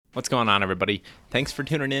What's going on, everybody? Thanks for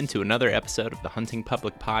tuning in to another episode of the Hunting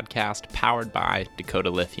Public Podcast powered by Dakota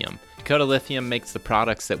Lithium. Dakota Lithium makes the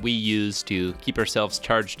products that we use to keep ourselves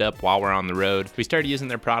charged up while we're on the road. We started using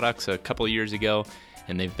their products a couple of years ago,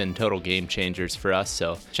 and they've been total game changers for us.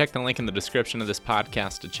 So check the link in the description of this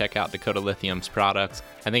podcast to check out Dakota Lithium's products.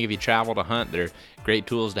 I think if you travel to hunt, they're great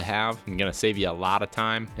tools to have and going to save you a lot of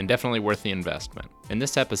time and definitely worth the investment. In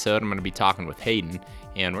this episode, I'm going to be talking with Hayden,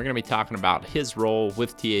 and we're going to be talking about his role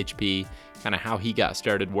with THP, kind of how he got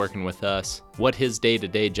started working with us, what his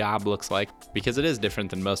day-to-day job looks like, because it is different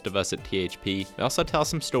than most of us at THP. We also tell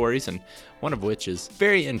some stories, and one of which is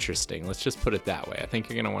very interesting. Let's just put it that way. I think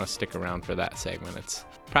you're going to want to stick around for that segment. It's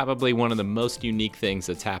probably one of the most unique things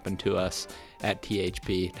that's happened to us at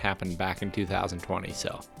THP. It happened back in 2020,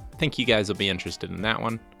 so I think you guys will be interested in that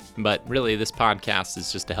one. But really, this podcast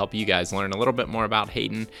is just to help you guys learn a little bit more about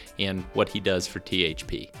Hayden and what he does for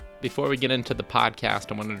THP. Before we get into the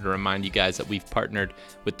podcast, I wanted to remind you guys that we've partnered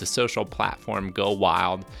with the social platform Go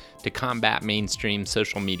Wild to combat mainstream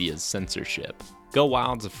social media's censorship. Go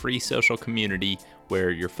Wild's a free social community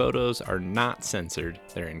where your photos are not censored,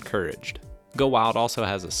 they're encouraged. Go Wild also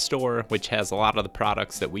has a store which has a lot of the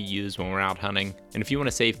products that we use when we're out hunting. And if you want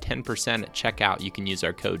to save 10% at checkout, you can use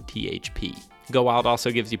our code THP. Go Wild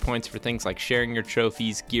also gives you points for things like sharing your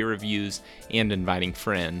trophies, gear reviews, and inviting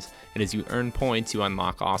friends. And as you earn points, you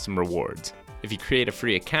unlock awesome rewards. If you create a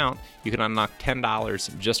free account, you can unlock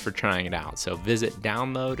 $10 just for trying it out. So visit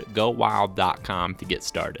downloadgowild.com to get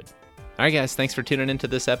started. All right, guys, thanks for tuning into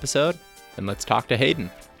this episode, and let's talk to Hayden.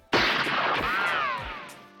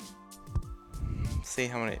 See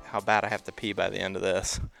how bad I have to pee by the end of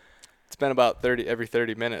this. It's been about every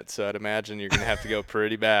 30 minutes, so I'd imagine you're going to have to go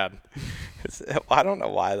pretty bad. I don't know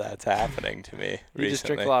why that's happening to me recently. You just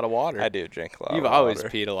drink a lot of water. I do drink a lot of water. You've always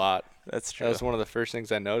peed a lot. That's true. That was one of the first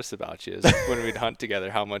things I noticed about you is when we'd hunt together,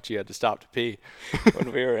 how much you had to stop to pee.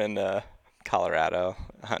 When we were in Colorado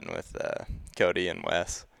hunting with Cody and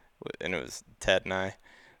Wes, and it was Ted and I,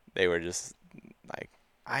 they were just like,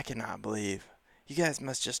 I cannot believe you guys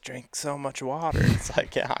must just drink so much water. It's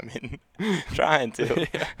like, yeah, I mean, trying to.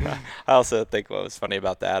 Yeah. I also think what was funny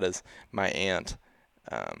about that is my aunt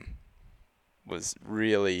was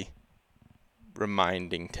really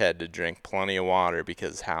reminding Ted to drink plenty of water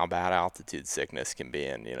because how bad altitude sickness can be,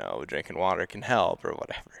 and, you know, drinking water can help or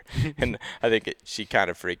whatever. And I think she kind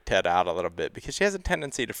of freaked Ted out a little bit because she has a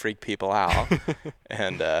tendency to freak people out.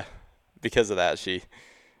 And because of that,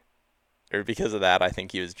 I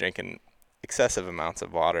think he was drinking excessive amounts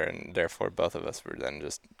of water, and therefore both of us were then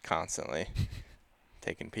just constantly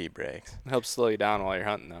taking pee breaks. It helps slow you down while you're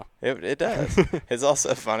hunting, though. It does. It's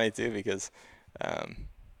also funny, too, because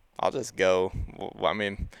I'll just go. I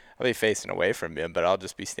mean, I'll be facing away from you, but I'll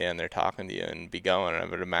just be standing there talking to you and be going. And I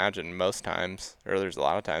would imagine most times, or there's a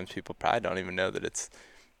lot of times, people probably don't even know that it's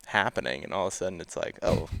happening, and all of a sudden it's like,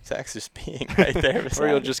 oh, Zach's just peeing right there. Or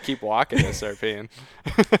you'll just keep walking and start peeing.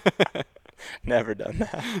 Never done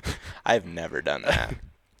that. I've never done that.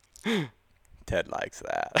 Ted likes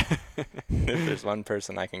that. If there's one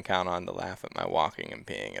person I can count on to laugh at my walking and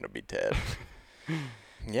peeing, it'll be Ted.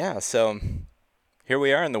 Yeah, so here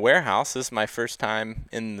we are in the warehouse. This is my first time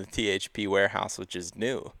in the THP warehouse, which is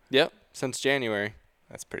new. Yep, since January.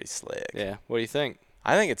 That's pretty slick. Yeah, what do you think?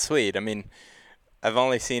 I think it's sweet. I mean, I've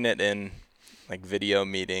only seen it in like video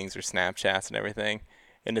meetings or Snapchats and everything,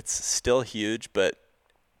 and it's still huge, but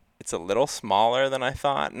it's a little smaller than I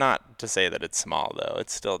thought. Not to say that it's small, though.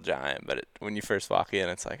 It's still giant. But when you first walk in,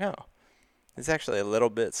 it's like, oh, it's actually a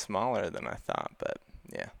little bit smaller than I thought. But,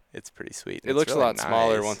 yeah, it's pretty sweet. It looks really a lot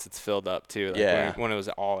smaller nice once it's filled up, too. Like yeah. When it was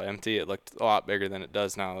all empty, it looked a lot bigger than it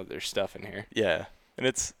does now that there's stuff in here. Yeah. And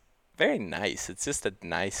it's very nice. It's just a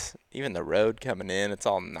nice, even the road coming in, it's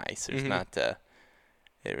all nice. There's not, it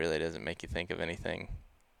really doesn't make you think of anything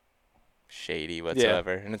shady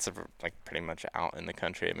whatsoever. Yeah. And it's like pretty much out in the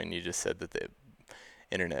country. I mean, you just said that the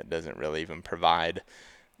internet doesn't really even provide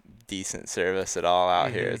decent service at all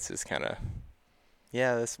out here. It's just kind of,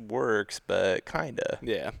 yeah, this works, but kind of.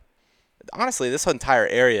 Yeah. Honestly, this entire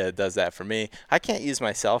area does that for me. I can't use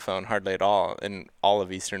my cell phone hardly at all in all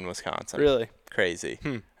of eastern Wisconsin. Really? Crazy.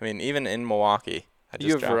 I mean, even in Milwaukee.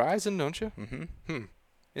 You have Verizon, don't you? Mm-hmm.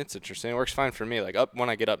 It's interesting. It works fine for me. Like when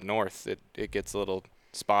I get up north, it gets a little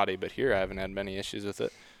spotty, but here I haven't had many issues with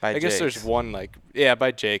it. I guess there's one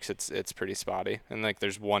by Jake's it's pretty spotty, and like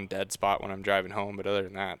there's one dead spot when I'm driving home, but other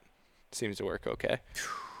than that, it seems to work okay.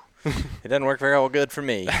 It doesn't work very good for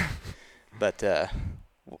me. But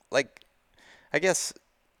like I guess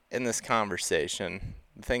in this conversation,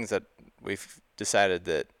 the things that we've decided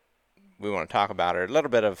that we want to talk about are a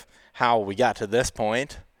little bit of how we got to this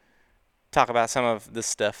point, talk about some of the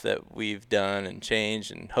stuff that we've done and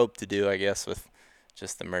changed and hope to do, I guess, with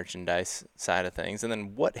just the merchandise side of things. And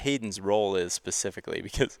then what Hayden's role is specifically,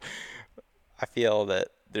 because I feel that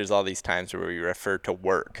there's all these times where we refer to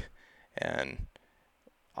work and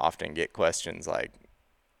often get questions like,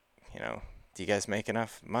 do you guys make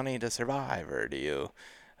enough money to survive, or do you,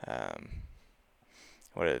 how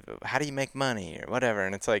do you make money, or whatever?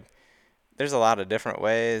 And it's like, there's a lot of different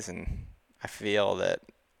ways, and I feel that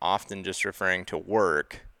often just referring to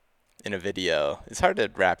work in a video is hard to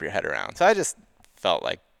wrap your head around. So I just felt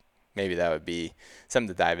like maybe that would be something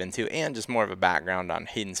to dive into, and just more of a background on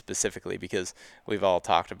Hayden specifically, because we've all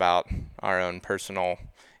talked about our own personal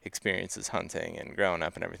experiences hunting and growing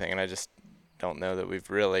up and everything, and I just don't know that we've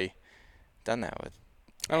really done that with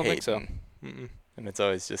I don't Hayden. think so. Mm-mm. And it's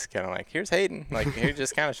always just kind of like, here's Hayden, like he's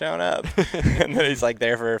just kind of showing up, and then he's like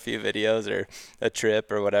there for a few videos or a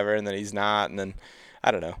trip or whatever, and then he's not, and then I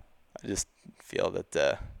don't know. I just feel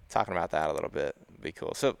that talking about that a little bit would be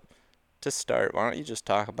cool. So to start, why don't you just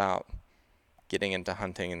talk about getting into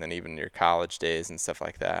hunting and then even your college days and stuff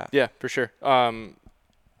like that? Yeah, for sure.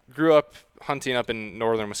 Grew up hunting up in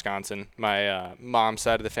northern Wisconsin. My mom's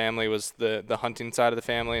side of the family was the hunting side of the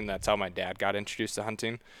family, and that's how my dad got introduced to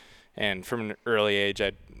hunting. And from an early age,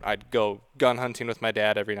 I'd go gun hunting with my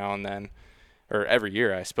dad every now and then, or every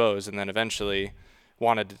year, I suppose, and then eventually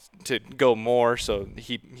wanted to go more, so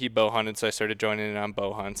he bow hunted, so I started joining in on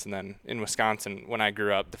bow hunts. And then in Wisconsin, when I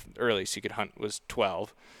grew up, the earliest you could hunt was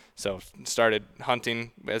 12, so started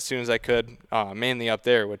hunting as soon as I could, mainly up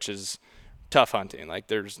there, which is tough hunting. Like,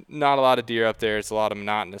 there's not a lot of deer up there. It's a lot of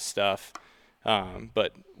monotonous stuff,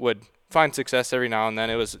 but would find success every now and then.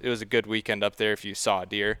 It was a good weekend up there if you saw a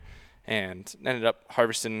deer, and ended up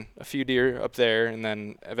harvesting a few deer up there. And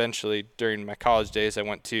then eventually during my college days, I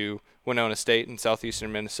went to Winona State in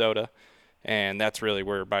southeastern Minnesota, and that's really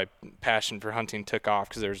where my passion for hunting took off,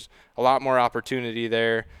 because there's a lot more opportunity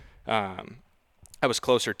there. I was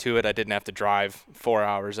closer to it. I didn't have to drive 4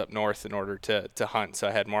 hours up north in order to hunt, so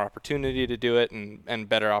I had more opportunity to do it, and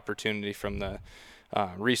better opportunity from the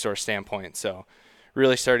resource standpoint. So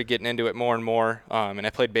really started getting into it more and more, and I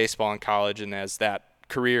played baseball in college, and as that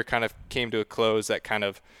career kind of came to a close, that kind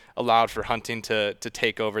of allowed for hunting to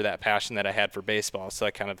take over that passion that I had for baseball. So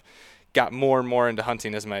I kind of got more and more into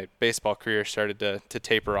hunting as my baseball career started to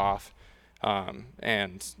taper off.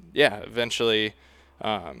 And yeah, eventually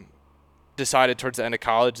decided towards the end of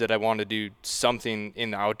college that I wanted to do something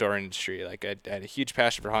in the outdoor industry. Like, I had a huge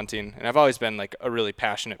passion for hunting, and I've always been like a really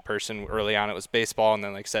passionate person. Early on it was baseball, and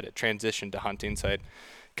then, like I said, it transitioned to hunting. So I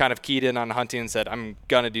kind of keyed in on hunting and said, I'm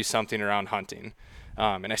going to do something around hunting.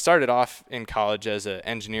 And I started off in college as an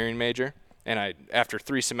engineering major, and after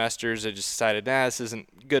 3 semesters, I just decided, this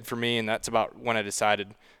isn't good for me, and that's about when I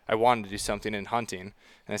decided I wanted to do something in hunting.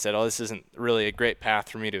 And I said, this isn't really a great path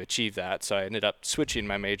for me to achieve that, so I ended up switching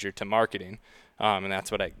my major to marketing, and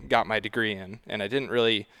that's what I got my degree in. And I didn't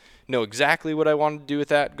really know exactly what I wanted to do with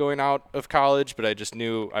that going out of college, but I just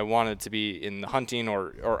knew I wanted to be in the hunting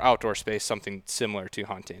or outdoor space, something similar to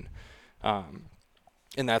hunting.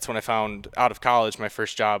 And that's when I found, out of college, my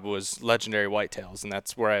first job was Legendary Whitetails, and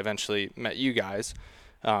that's where I eventually met you guys.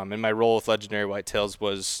 And my role with Legendary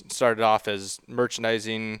Whitetails started off as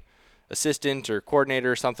merchandising assistant or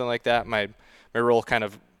coordinator or something like that. My role kind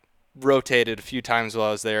of rotated a few times while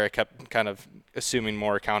I was there. I kept kind of assuming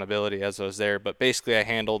more accountability as I was there, but basically I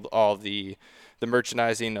handled all the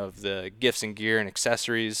merchandising of the gifts and gear and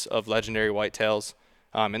accessories of Legendary Whitetails.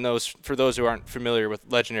 And for those who aren't familiar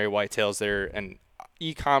with Legendary Whitetails, they're an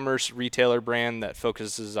e-commerce retailer brand that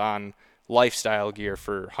focuses on lifestyle gear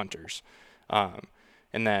for hunters. And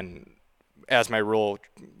then as my role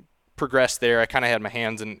progressed there, I kind of had my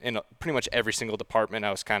hands in pretty much every single department. I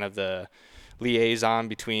was kind of the liaison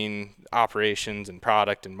between operations and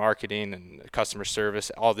product and marketing and customer service,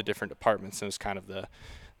 all the different departments. And it was kind of the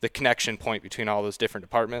connection point between all those different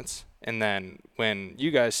departments. And then when you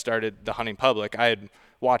guys started the Hunting Public, I had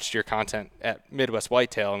watched your content at Midwest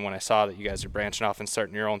Whitetail, and when I saw that you guys are branching off and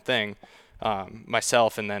starting your own thing,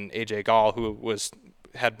 myself and then AJ Gall, who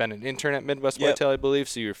had been an intern at Midwest Whitetail, I believe,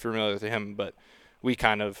 so you're familiar with him, but we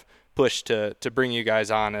kind of pushed to bring you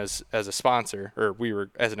guys on as a sponsor, or we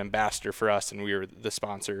were as an ambassador for us, and we were the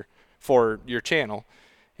sponsor for your channel.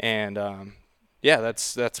 And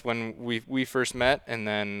that's when we first met. And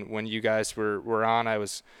then when you guys were on, I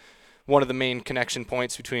was one of the main connection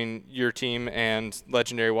points between your team and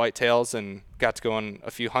Legendary Whitetails, and got to go on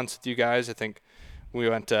a few hunts with you guys. I think we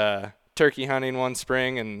went turkey hunting one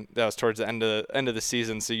spring, and that was towards the end of the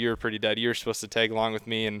season, so you were pretty dead. You were supposed to tag along with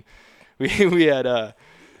me, and we had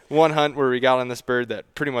one hunt where we got on this bird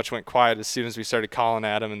that pretty much went quiet as soon as we started calling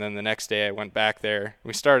at him, and then the next day I went back there.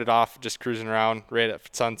 We started off just cruising around right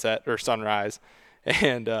at sunset or sunrise,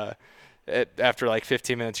 and after like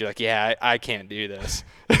 15 minutes, you're like, yeah, I can't do this.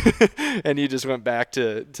 And you just went back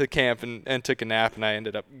to camp and took a nap, and I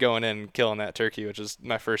ended up going in and killing that turkey, which was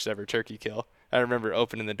my first ever turkey kill. I remember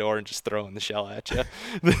opening the door and just throwing the shell at you,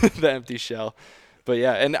 the empty shell. But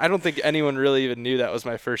yeah, and I don't think anyone really even knew that was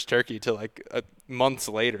my first turkey till like months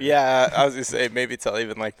later. Yeah, I was going to say maybe till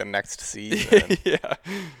even like the next season. Yeah.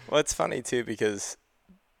 Well, it's funny too because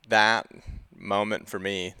that moment for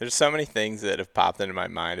me, there's so many things that have popped into my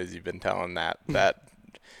mind as you've been telling that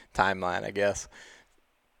timeline, I guess.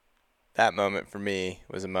 That moment for me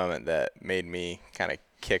was a moment that made me kind of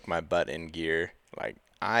kick my butt in gear. Like,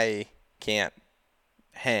 I can't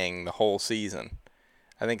hang the whole season.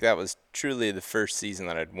 I think that was truly the first season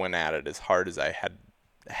that I'd went at it as hard as I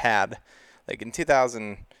had. Like in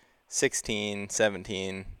 2016,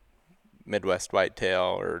 17, Midwest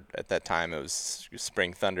Whitetail, or at that time it was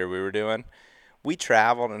Spring Thunder we were doing. We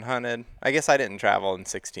traveled and hunted. I guess I didn't travel in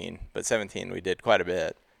 16, but 17 we did quite a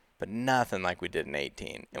bit. But nothing like we did in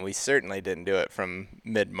 18. And we certainly didn't do it from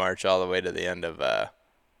mid-March all the way to the end of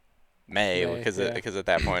May, because at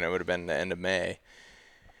that point it would have been the end of May.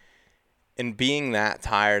 And being that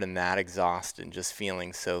tired and that exhausted and just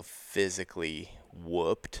feeling so physically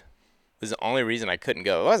whooped was the only reason I couldn't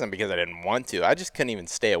go. It wasn't because I didn't want to. I just couldn't even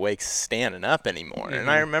stay awake standing up anymore. Mm-hmm. And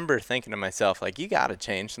I remember thinking to myself, like, you got to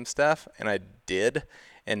change some stuff. And I did.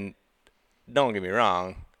 And don't get me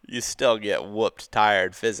wrong, you still get whooped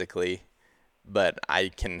tired physically, but I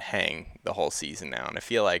can hang the whole season now. And I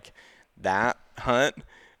feel like that hunt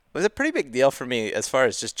was a pretty big deal for me as far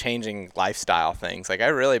as just changing lifestyle things. Like, I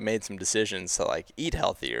really made some decisions to, like, eat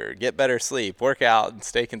healthier, get better sleep, work out, and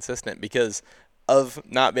stay consistent because of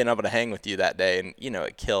not being able to hang with you that day. And, you know,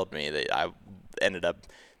 it killed me that I ended up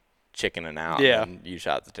chickening out. Yeah. And you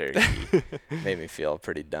shot the turkey. Made me feel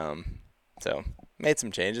pretty dumb. So, made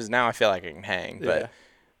some changes. Now I feel like I can hang. Yeah.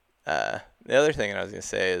 But the other thing I was going to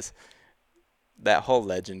say is that whole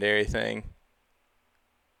legendary thing,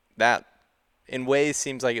 that in ways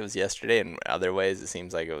seems like it was yesterday, in other ways it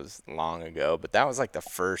seems like it was long ago, but that was like the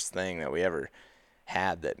first thing that we ever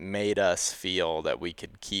had that made us feel that we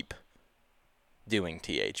could keep doing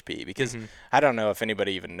THP, because I don't know if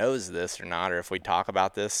anybody even knows this or not, or if we talk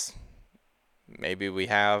about this, maybe we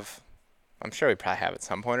have, I'm sure we probably have at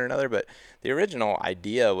some point or another, but the original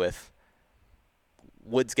idea with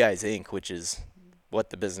Woods Guys Inc., which is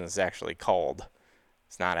what the business is actually called,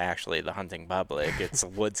 it's not actually the Hunting Public. It's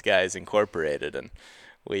Woods Guys Incorporated, and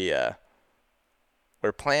we're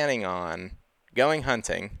planning on going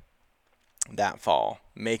hunting that fall,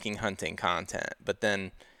 making hunting content. But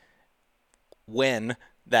then when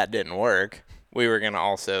that didn't work, we were going to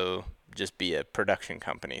also just be a production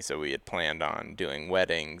company. So we had planned on doing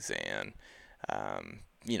weddings and,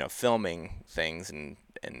 filming things and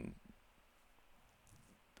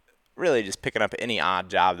really just picking up any odd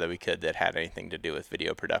job that we could that had anything to do with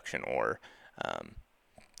video production or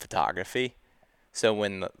photography. So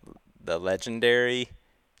when the legendary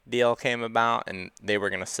deal came about and they were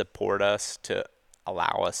going to support us to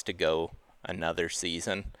allow us to go another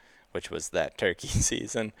season, which was that turkey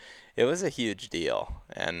season, it was a huge deal.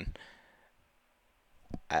 And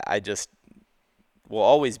I just will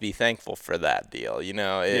always be thankful for that deal. You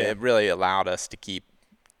know, it really allowed us to keep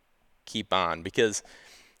on, because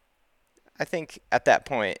I think at that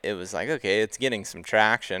point it was like, okay, it's getting some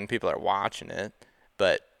traction. People are watching it.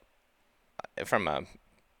 But from a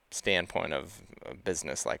standpoint of a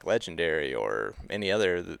business like Legendary or any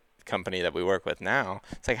other company that we work with now,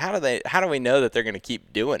 it's like, how do we know that they're going to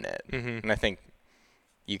keep doing it? Mm-hmm. And I think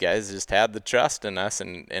you guys just had the trust in us,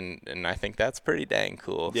 and I think that's pretty dang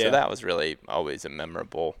cool. Yeah. So that was really always a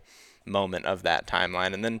memorable moment of that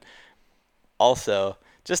timeline. And then also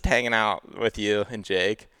just hanging out with you and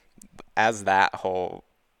Jake as that whole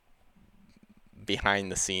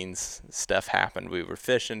behind the scenes stuff happened. We were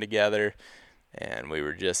fishing together, and we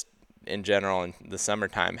were just in general in the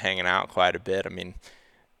summertime hanging out quite a bit. I mean,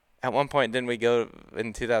 at one point, didn't we go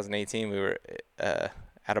in 2018? We were at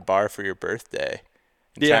a bar for your birthday,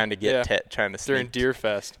 trying to during Deer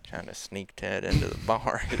Fest, trying to sneak Ted into the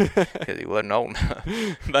bar because he wasn't old enough.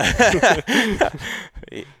 But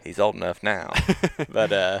he's old enough now.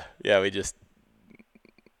 But we just,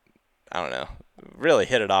 I don't know, really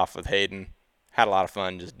hit it off with Hayden. Had a lot of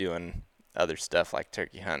fun just doing other stuff like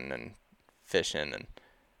turkey hunting and fishing and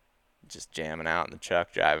just jamming out in the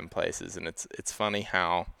truck, driving places. And it's funny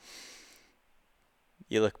how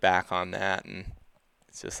you look back on that, and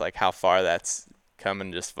it's just like how far that's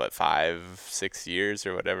coming just 5-6 years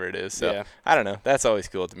or whatever it is. So yeah. I don't know. That's always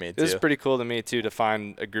cool to me too. It was pretty cool to me too to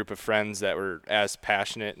find a group of friends that were as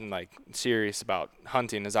passionate and like serious about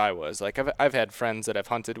hunting as I was. Like I've had friends that I've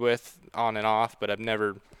hunted with on and off, but I've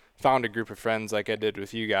never found a group of friends like I did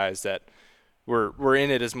with you guys that were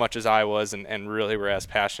in it as much as I was and really were as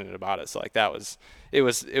passionate about it. So like it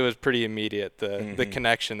was pretty immediate, the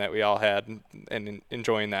connection that we all had and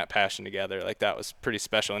enjoying that passion together. Like that was pretty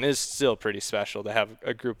special and is still pretty special to have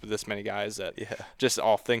a group of this many guys that just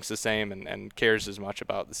all thinks the same and cares as much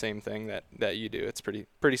about the same thing that you do. It's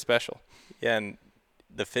pretty special. Yeah, and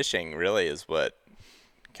the fishing really is what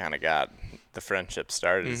kind of got the friendship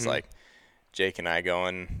started. It's like Jake and I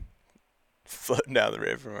going floating down the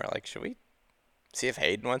river and we're like, should we see if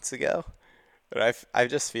Hayden wants to go? But I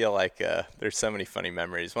just feel like there's so many funny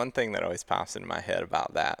memories. One thing that always pops into my head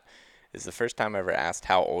about that is the first time I ever asked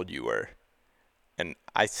how old you were. And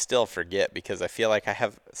I still forget because I feel like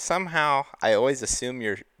I always assume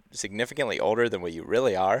you're significantly older than what you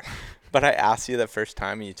really are. But I asked you the first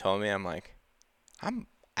time and you told me, I'm like, I'm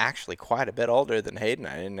actually quite a bit older than Hayden.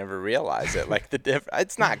 I didn't ever realize it. Like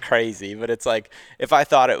it's not crazy, but it's like if I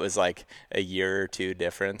thought it was like a year or two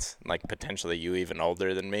difference, like potentially you even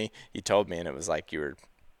older than me, you told me and it was like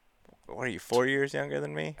what are you, 4 years younger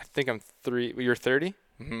than me? I think I'm 3. You're 30?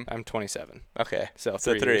 Mm-hmm. I'm 27. Okay. So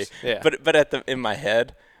 3 years. Yeah. But in my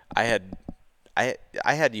head, I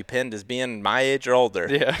had you pinned as being my age or older.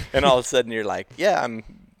 Yeah. And all of a sudden you're like, yeah,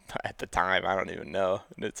 I'm at the time, I don't even know.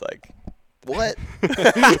 And it's like, what?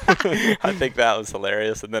 I think that was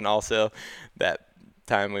hilarious. And then also that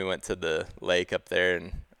time we went to the lake up there,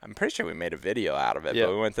 and I'm pretty sure we made a video out of it. But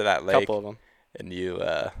we went to that lake. Couple of them. And you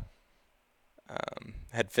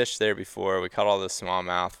had fished there before. We caught all the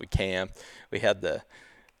smallmouth. We camped. We're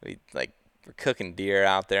cooking deer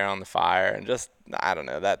out there on the fire, and just I don't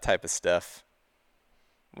know, that type of stuff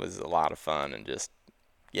was a lot of fun, and just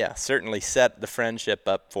certainly set the friendship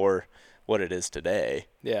up for what it is today.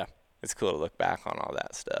 Yeah. It's cool to look back on all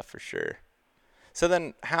that stuff for sure. So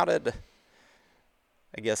then how did,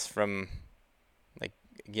 I guess from, like,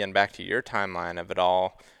 again, back to your timeline of it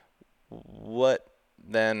all, what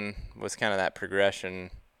then was kind of that progression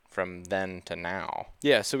from then to now?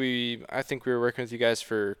 Yeah, so I think we were working with you guys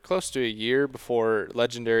for close to a year before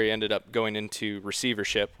Legendary ended up going into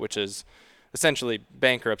receivership, which is essentially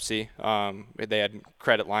bankruptcy. They had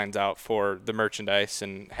credit lines out for the merchandise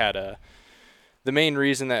and had the main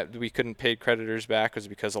reason that we couldn't pay creditors back was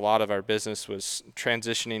because a lot of our business was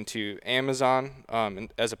transitioning to Amazon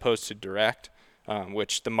as opposed to direct,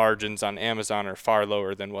 which the margins on Amazon are far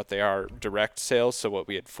lower than what they are direct sales. So what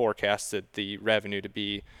we had forecasted the revenue to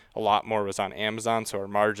be a lot more was on Amazon, so our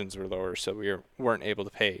margins were lower, so we weren't able to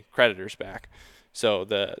pay creditors back. So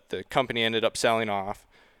the company ended up selling off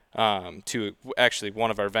to actually one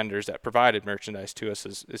of our vendors that provided merchandise to us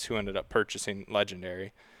is who ended up purchasing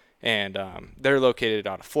Legendary. And they're located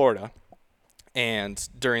out of Florida. And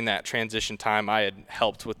during that transition time, I had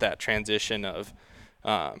helped with that transition of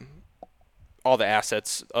all the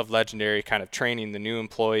assets of Legendary, kind of training the new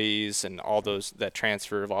employees and all that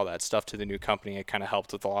transfer of all that stuff to the new company. I kind of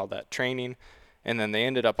helped with all that training. And then they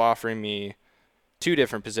ended up offering me 2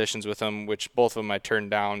 different positions with them, which both of them I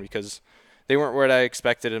turned down because they weren't where I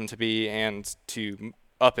expected them to be, and to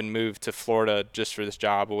up and move to Florida just for this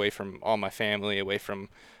job, away from all my family, away from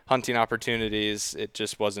hunting opportunities. It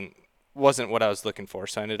just wasn't what I was looking for.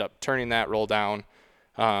 So I ended up turning that role down,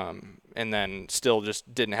 and then still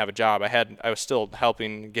just didn't have a job. I was still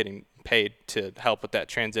getting paid to help with that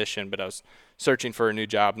transition, but I was searching for a new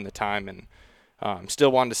job in the time, and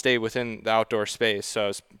still wanted to stay within the outdoor space. So I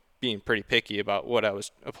was being pretty picky about what I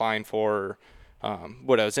was applying for, or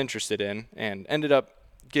what I was interested in, and ended up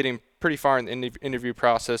getting pretty far in the interview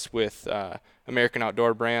process with American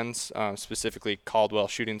Outdoor Brands, specifically Caldwell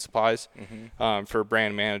Shooting Supplies, for a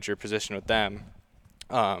brand manager position with them.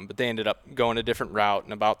 But they ended up going a different route,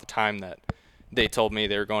 and about the time that they told me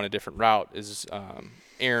they were going a different route is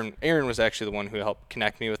Aaron was actually the one who helped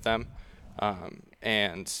connect me with them.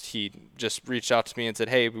 And he just reached out to me and said,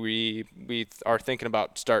 hey, we are thinking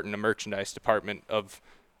about starting a merchandise department of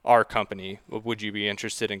our company. Would you be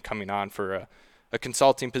interested in coming on for a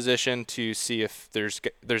consulting position to see if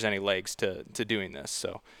there's any legs to doing this?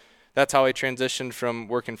 So that's how I transitioned from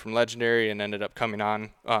working from Legendary and ended up coming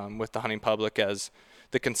on with the Hunting Public as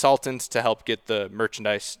the consultant to help get the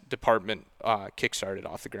merchandise department kickstarted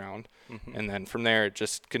off the ground. And then from there, it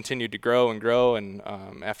just continued to grow and grow. And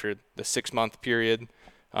after the 6-month period,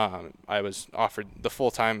 I was offered the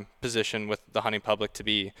full-time position with the Hunting Public to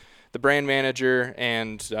be the brand manager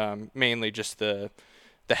and mainly just the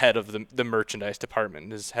the head of the merchandise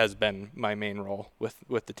department has been my main role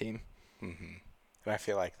with the team. Mm-hmm. And I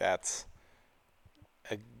feel like that's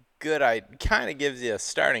a good idea. Kind of gives you a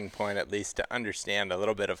starting point, at least, to understand a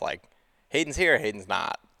little bit of like, Hayden's here, Hayden's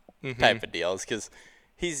not type of deals, because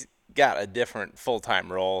he's got a different full-time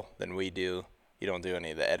role than we do. You don't do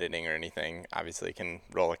any of the editing or anything. Obviously, you can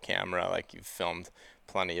roll a camera. Like, you've filmed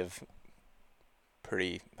plenty of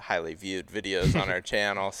pretty highly viewed videos on our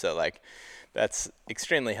channel. So, like, that's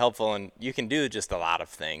extremely helpful. And you can do just a lot of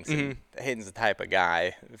things. And Hayden's the type of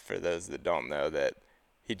guy, for those that don't know, that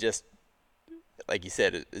he just, like you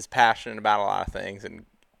said, is passionate about a lot of things. And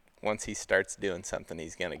once he starts doing something,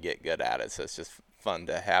 he's going to get good at it. So it's just fun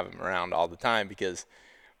to have him around all the time, because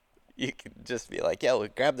you could just be like, yeah,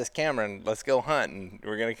 grab this camera and let's go hunt, and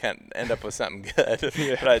we're going to end up with something good.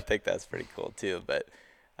 Yeah. But I think that's pretty cool too. But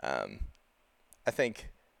I think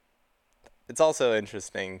it's also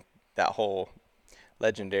interesting, that whole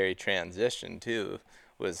legendary transition too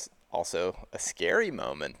was also a scary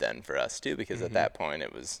moment then for us too, because at that point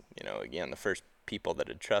it was, again, the first people that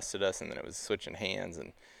had trusted us, and then it was switching hands,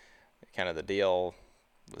 and kind of the deal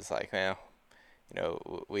was like, well,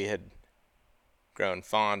 we had grown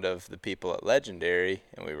fond of the people at Legendary,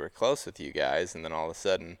 and we were close with you guys, and then all of a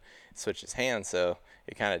sudden it switches hands, so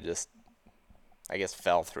it kind of just, I guess,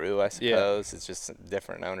 fell through, I suppose. Yeah. It's just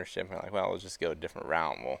different ownership. We're like, well, we'll just go a different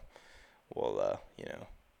route, and we'll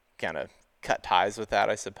kind of cut ties with that,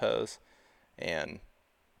 I suppose. And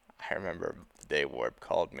I remember the day Warp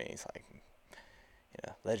called me. He's like,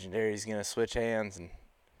 Legendary's going to switch hands, and,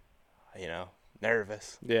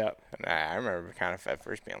 nervous. Yeah. And I remember kind of at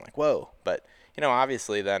first being like, whoa. But,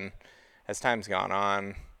 obviously then, as time's gone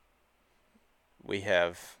on, we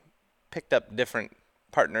have picked up different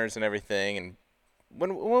partners and everything. And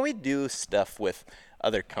when we do stuff with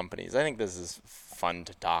other companies, I think this is fun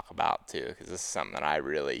to talk about too, because this is something that I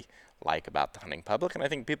really like about the hunting public, and I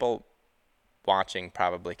think people watching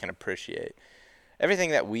probably can appreciate. Everything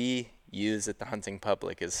that we use at the hunting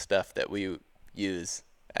public is stuff that we use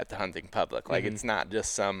at the hunting public. Like, it's not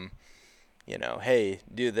just some, hey,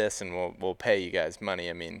 do this and we'll pay you guys money.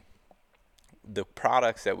 I mean, the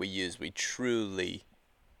products that we use, we truly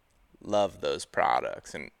love those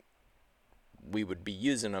products, and we would be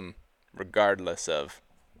using them regardless of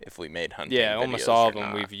if we made hunting videos. Yeah, almost all of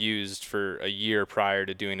them we've used for a year prior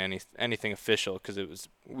to doing anything official, because it was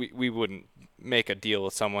we wouldn't make a deal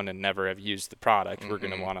with someone and never have used the product. We're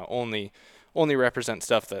going to want to only represent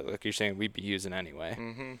stuff that, like you're saying, we'd be using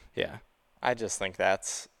anyway. Yeah. I just think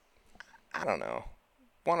that's, I don't know,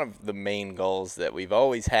 one of the main goals that we've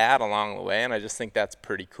always had along the way, and I just think that's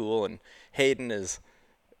pretty cool. And Hayden is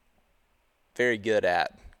very good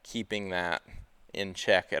at keeping that in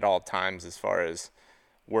check at all times, as far as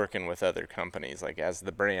working with other companies. Like, as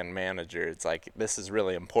the brand manager, it's like, this is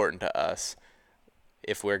really important to us.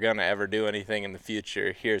 If we're going to ever do anything in the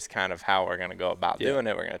future, here's kind of how we're going to go about doing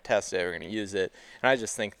it. We're going to test it. We're going to use it. And I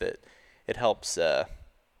just think that it helps, I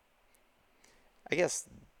guess,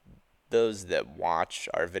 those that watch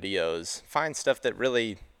our videos find stuff that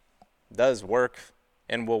really does work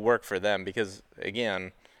and will work for them. Because,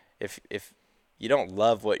 again, if you don't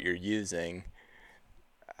love what you're using,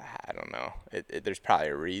 I don't know. There's probably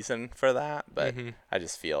a reason for that, but I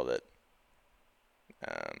just feel that,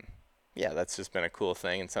 that's just been a cool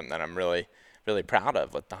thing, and something that I'm really, really proud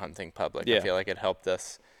of with the hunting public. I feel like it helped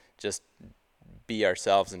us just be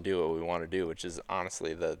ourselves and do what we want to do, which is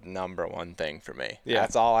honestly the number one thing for me. Yeah.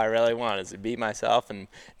 That's all I really want, is to be myself and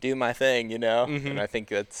do my thing, and I think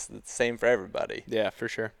that's the same for everybody. Yeah, for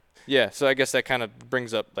sure. Yeah, so I guess that kind of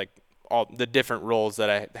brings up, like, all the different roles that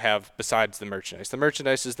I have besides the merchandise. The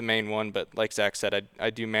merchandise is the main one, but like Zach said, I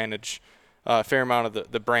do manage a fair amount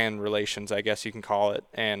of the brand relations, I guess you can call it,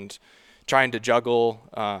 and trying to juggle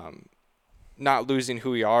not losing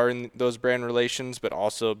who we are in those brand relations, but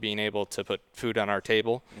also being able to put food on our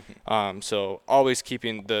table. So always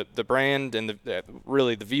keeping the brand and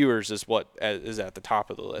really the viewers is what is at the top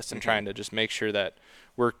of the list, and trying to just make sure that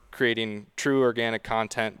we're creating true organic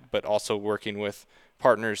content, but also working with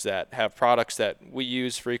partners that have products that we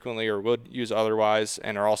use frequently or would use otherwise,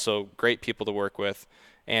 and are also great people to work with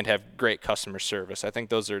and have great customer service. I think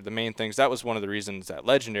those are the main things. That was one of the reasons that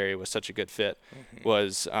Legendary was such a good fit,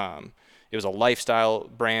 was it was a lifestyle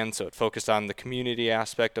brand, so it focused on the community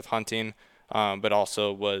aspect of hunting, but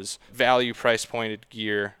also was value price pointed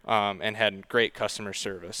gear, and had great customer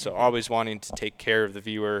service. So always wanting to take care of the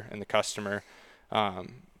viewer and the customer,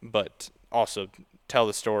 but also tell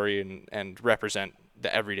the story and represent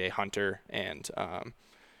the everyday hunter. And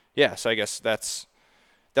so I guess that's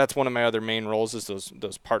one of my other main roles, is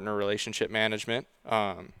those partner relationship management.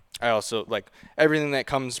 I also like everything that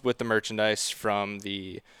comes with the merchandise, from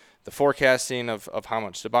the forecasting of how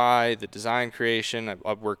much to buy, the design creation.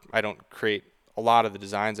 I don't create a lot of the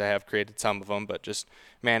designs. I have created some of them, but just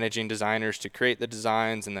managing designers to create the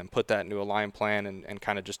designs and then put that into a line plan and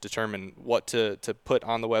kind of just determine what to put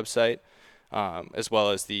on the website, as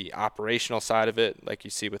well as the operational side of it, like you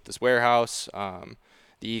see with this warehouse,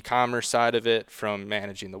 the e-commerce side of it, from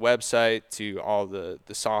managing the website to all the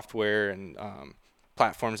software and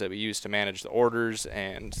platforms that we use to manage the orders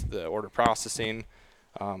and the order processing.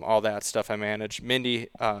 All that stuff I manage. Mindy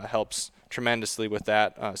helps tremendously with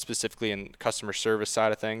that, specifically in customer service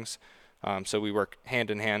side of things. So we work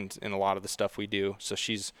hand in hand in a lot of the stuff we do. So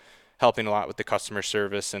she's helping a lot with the customer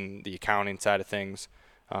service and the accounting side of things.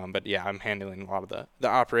 But yeah, I'm handling a lot of the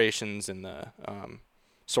operations and the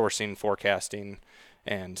sourcing, forecasting,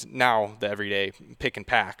 and now the everyday pick and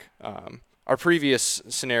pack. Our previous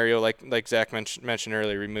scenario, like Zach mentioned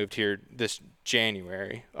earlier, we moved here this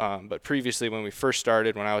January. But previously, when we first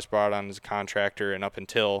started, when I was brought on as a contractor, and up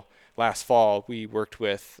until last fall, we worked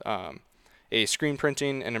with a screen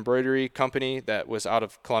printing and embroidery company that was out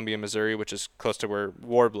of Columbia, Missouri, which is close to where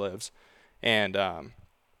Warb lives. And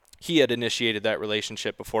he had initiated that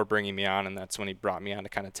relationship before bringing me on, and that's when he brought me on to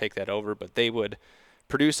kind of take that over. But they would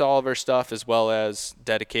produce all of our stuff, as well as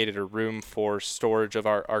dedicated a room for storage of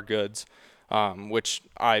our goods, which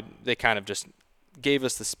they kind of just gave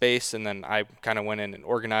us the space, and then I kind of went in and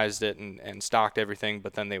organized it and stocked everything.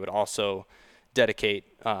 But then they would also dedicate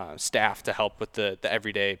staff to help with the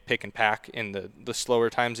everyday pick and pack in the slower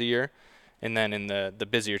times of year. And then in the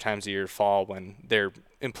busier times of year, fall, when their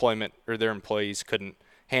employment or their employees couldn't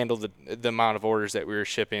handle the amount of orders that we were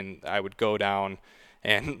shipping, I would go down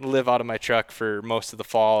and live out of my truck for most of the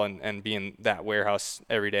fall and be in that warehouse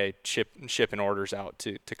every day, shipping orders out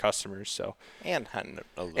to customers. So and hunting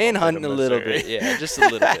a little bit, yeah, just a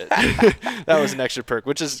little bit. That was an extra perk,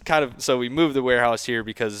 which is kind of, so we moved the warehouse here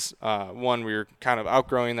because one, we were kind of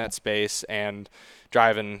outgrowing that space, and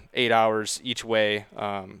driving 8 hours each way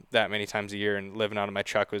that many times a year and living out of my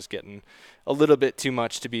truck was getting a little bit too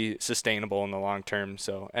much to be sustainable in the long term.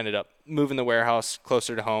 So ended up moving the warehouse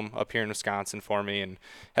closer to home up here in Wisconsin for me, and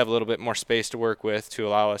have a little bit more space to work with to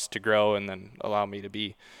allow us to grow, and then allow me to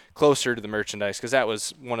be closer to the merchandise, because that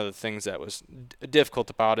was one of the things that was difficult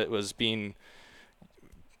about it, was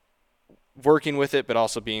working with it, but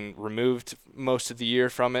also being removed most of the year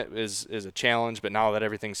from it is a challenge. But now that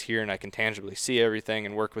everything's here and I can tangibly see everything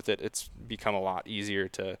and work with it, it's become a lot easier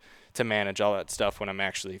to manage all that stuff when I'm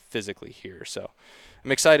actually physically here. So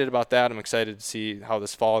I'm excited about that. I'm excited to see how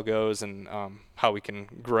this fall goes and how we can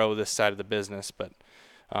grow this side of the business. But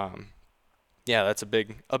yeah, that's a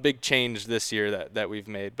big change this year that we've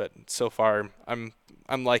made. But so far I'm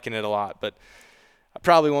liking it a lot. But I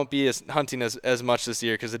probably won't be hunting as much this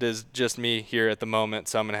year, because it is just me here at the moment.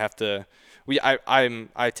 So I'm gonna have to.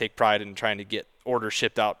 I take pride in trying to get orders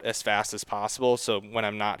shipped out as fast as possible. So when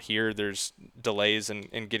I'm not here, there's delays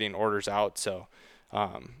in getting orders out. So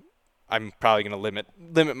I'm probably gonna limit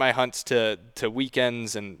my hunts to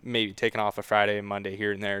weekends, and maybe taking off a Friday and Monday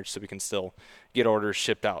here and there, so we can still get orders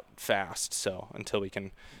shipped out fast. So until we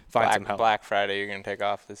can find some help. Black Friday, you're going to take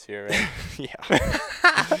off this year, right?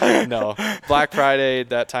 Yeah. No. Black Friday,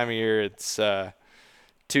 that time of year, it's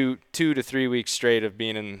 2 to 3 weeks straight of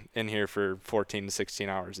being in here for 14 to 16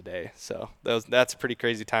 hours a day. So that's a pretty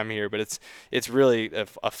crazy time of year, but it's really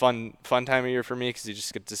a fun time of year for me, because you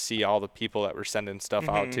just get to see all the people that we're sending stuff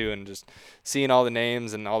out to, and just seeing all the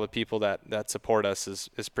names and all the people that support us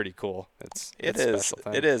is pretty cool.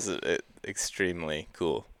 It is extremely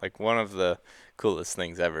cool. Like, one of the coolest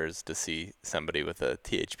things ever is to see somebody with a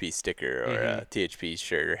THP sticker or a THP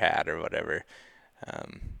shirt or hat or whatever,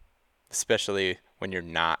 especially when you're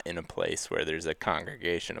not in a place where there's a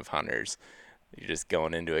congregation of hunters. You're just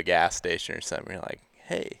going into a gas station or something, you're like,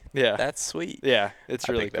 hey, yeah, that's sweet. Yeah, it's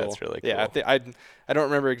really cool. That's really cool. Yeah, I don't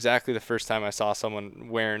remember exactly the first time I saw someone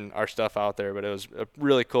wearing our stuff out there, but it was a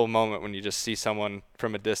really cool moment when you just see someone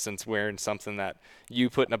from a distance wearing something that you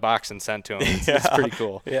put in a box and sent to them. It's pretty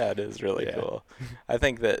cool. Yeah, it is really cool. I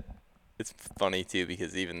think that it's funny too,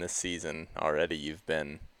 because even this season already, you've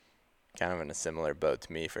been kind of in a similar boat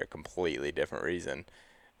to me for a completely different reason.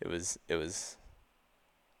 It was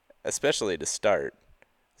especially to start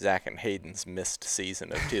Zach and Hayden's missed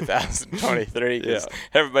season of 2023, because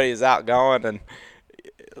everybody's out going, and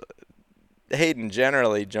Hayden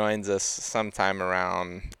generally joins us sometime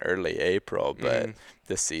around early April, but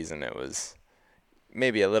this season it was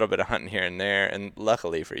maybe a little bit of hunting here and there, and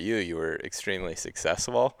luckily for you, you were extremely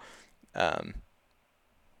successful.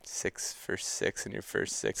 6 for 6 in your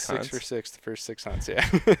first 6 hunts. 6 for 6 the first 6 hunts, yeah.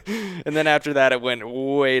 And then after that, it went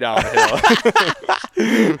way downhill.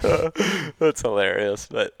 That's hilarious,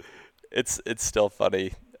 but it's still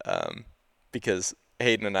funny because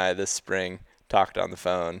Hayden and I this spring talked on the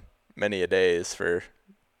phone many a days for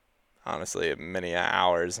honestly many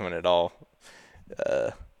hours when it all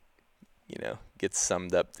gets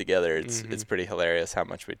summed up together. It's pretty hilarious how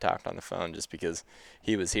much we talked on the phone just because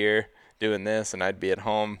he was here doing this and I'd be at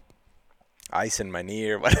home icing my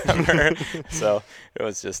knee or whatever. So it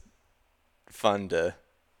was just fun to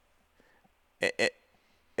it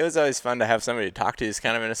was always fun to have somebody to talk to who's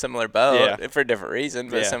kind of in a similar boat for a different reason,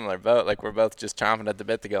 but a similar boat. Like we're both just chomping at the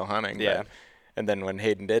bit to go hunting. Yeah. And then when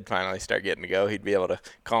Hayden did finally start getting to go, he'd be able to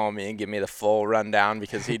call me and give me the full rundown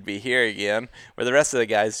because he'd be here again, where the rest of the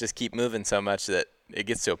guys just keep moving so much that it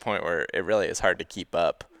gets to a point where it really is hard to keep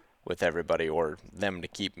up with everybody or them to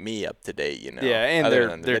keep me up to date, Yeah, and other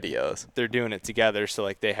than the videos. They're doing it together, so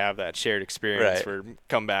like they have that shared experience Right. where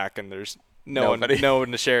come back and there's no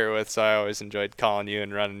one to share it with, so I always enjoyed calling you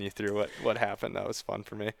and running you through what happened. That was fun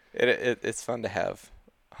for me. It's fun to have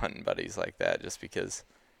hunting buddies like that just because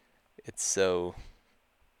it's so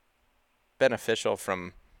beneficial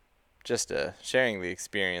from just sharing the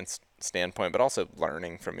experience standpoint, but also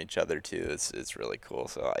learning from each other too. It's really cool.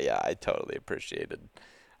 So yeah, I totally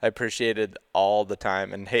appreciated all the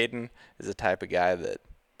time. And Hayden is the type of guy that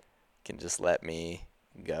can just let me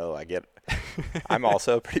go. I'm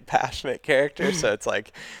also a pretty passionate character, so it's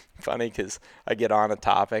like funny because I get on a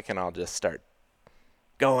topic and I'll just start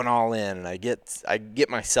going all in, and I get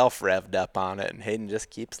myself revved up on it, and Hayden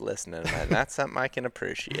just keeps listening, and that's something I can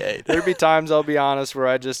appreciate. There'd be times, I'll be honest, where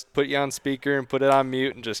I just put you on speaker and put it on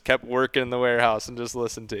mute and just kept working in the warehouse and just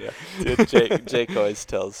listened to you. Dude, Jake always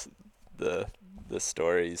tells the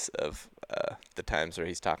stories of the times where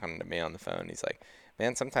he's talking to me on the phone. He's like,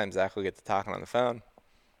 man, sometimes Zach will get to talking on the phone.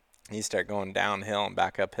 You start going downhill and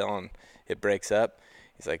back uphill, and it breaks up.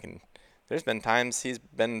 He's like, and there's been times he's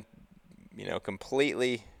been,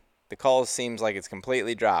 completely, the call seems like it's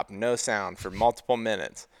completely dropped, no sound for multiple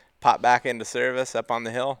minutes. Pop back into service up on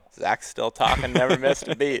the hill. Zach's still talking, never missed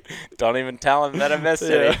a beat. Don't even tell him that I missed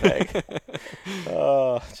anything.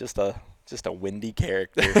 Oh, just a windy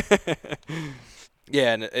character.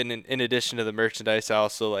 Yeah, and in addition to the merchandise, I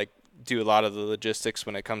also do a lot of the logistics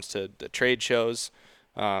when it comes to the trade shows,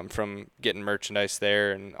 from getting merchandise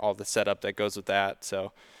there and all the setup that goes with that.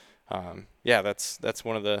 So, that's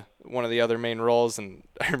one of the other main roles. And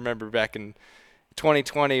I remember back in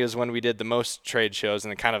 2020 was when we did the most trade shows,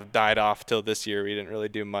 and it kind of died off till this year. We didn't really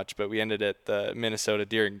do much, but we ended at the Minnesota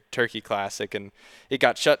Deer and Turkey Classic, and it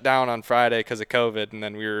got shut down on Friday because of COVID. And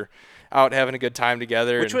then we were out having a good time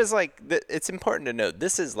together. Which was it's important to note,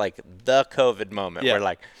 this is like the COVID moment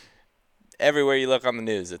where everywhere you look on the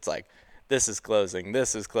news, it's like, this is closing,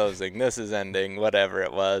 this is closing, this is ending, whatever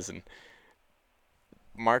it was. And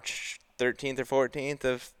March 13th or 14th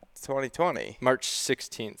of 2020. March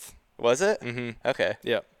 16th. Was it? Mm-hmm. Okay.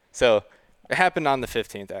 Yep. So it happened on the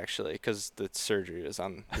 15th, actually, because the surgery was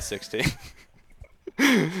on the 16th.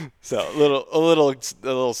 So a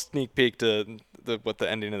little sneak peek to what the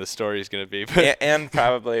ending of the story is going to be. But and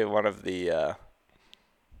probably one of the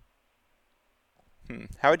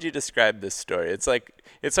how would you describe this story? It's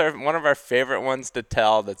one of our favorite ones to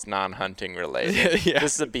tell that's non-hunting related. Yeah.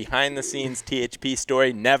 This is a behind-the-scenes THP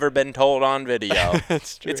story, never been told on video.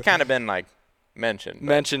 That's true. It's kind of been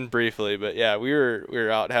mentioned briefly, but yeah, we were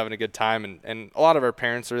out having a good time, and a lot of our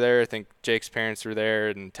parents were there. I think Jake's parents were there,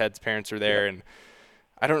 and Ted's parents were there, and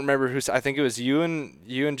I don't remember I think it was you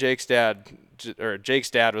and Jake's dad, or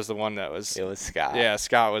Jake's dad was the one that was. It was Scott. Yeah,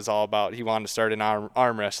 Scott was all about. He wanted to start an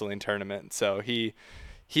arm wrestling tournament, so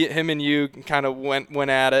him and you kind of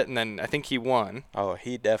went at it, and then I think he won. Oh,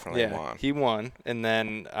 he definitely won. He won, and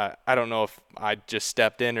then I don't know if I just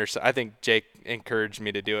stepped in or so. I think Jake encouraged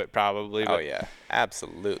me to do it probably. Oh yeah,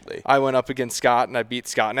 absolutely. I went up against Scott and I beat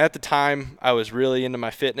Scott, and at the time I was really into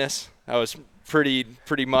my fitness. I was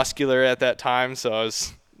pretty muscular at that time, so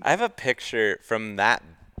I have a picture from that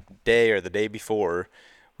day or the day before.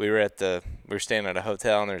 We were staying at a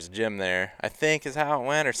hotel, and there's a gym there, I think is how it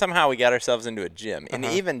went, or somehow we got ourselves into a gym. And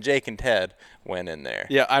even Jake and Ted went in there.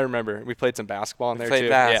 Yeah, I remember. We played some basketball in there, too. Played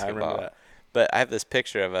basketball. Yeah, I remember that. But I have this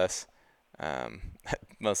picture of us,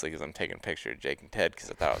 mostly because I'm taking a picture of Jake and Ted because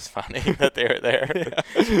I thought it was funny that they were there.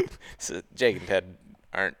 Yeah. So Jake and Ted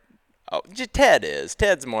aren't – oh, Ted is.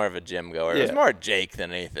 Ted's more of a gym goer. Yeah. It's more Jake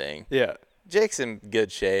than anything. Yeah. Jake's in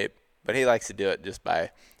good shape, but he likes to do it just by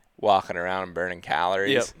 – walking around and burning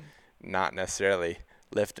calories, not necessarily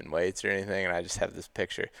lifting weights or anything. And I just have this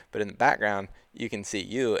picture, but in the background you can see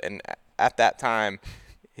you, and at that time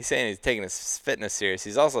he's saying he's taking his fitness serious.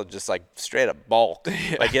 He's also just like straight up bulk.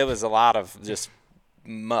 Yeah. Like it was a lot of just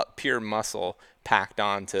pure muscle packed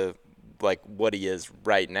onto like what he is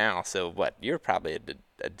right now. So what, you're probably an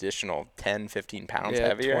additional 10, 15 pounds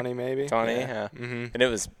heavier. 20 maybe. 20, yeah. Mm-hmm. And it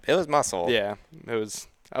was muscle. Yeah, that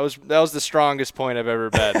was the strongest point I've ever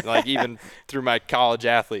been. Like even through my college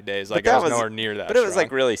athlete days, like I was nowhere near that. But it was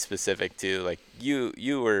like really specific too. Like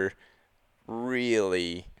you were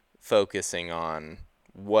really focusing on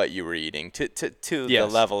what you were eating to the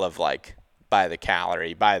level of like by the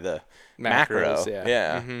calorie, by the macro.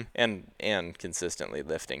 Yeah. Mm-hmm. And consistently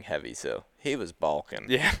lifting heavy. So he was bulking.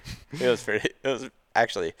 Yeah. It was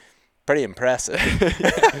actually pretty impressive.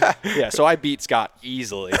 Yeah, so I beat Scott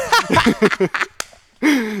easily.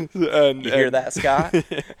 You hear that, Scott?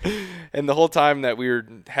 And the whole time that we were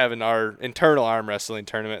having our internal arm wrestling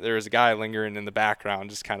tournament, there was a guy lingering in the background,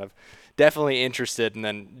 just kind of definitely interested. And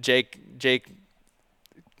then Jake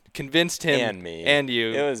convinced him and me and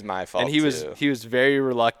you. It was my fault. And he was very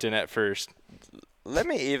reluctant at first. Let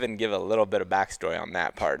me even give a little bit of backstory on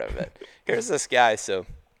that part of it. Here's this guy. So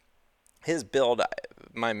his build,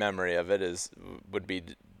 my memory of it would be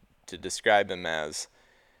to describe him as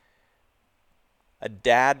a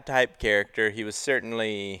dad type character. He was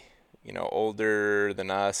certainly, older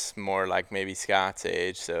than us, more like maybe Scott's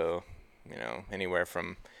age. So, anywhere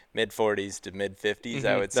from mid 40s to mid 50s,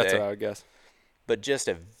 I would say. That's what I would guess. But just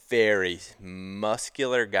a very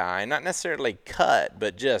muscular guy, not necessarily cut,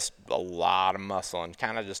 but just a lot of muscle and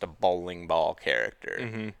kind of just a bowling ball character.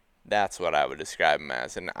 Mm-hmm. That's what I would describe him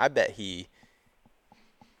as. And I bet he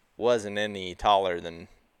wasn't any taller than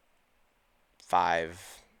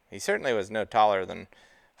 5. He certainly was no taller than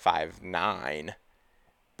 5'9",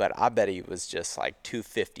 but I bet he was just like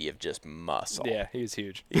 250 of just muscle. Yeah, he was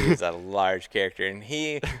huge. He was a large character, and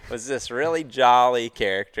he was this really jolly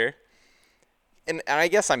character. And I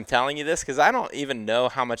guess I'm telling you this because I don't even know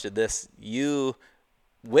how much of this you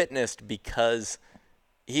witnessed because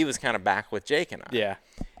he was kind of back with Jake and I. Yeah.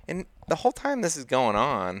 And the whole time this is going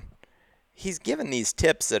on, he's giving these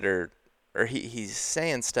tips that are, or he's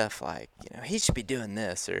saying stuff like, he should be doing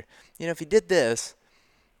this, or, if he did this,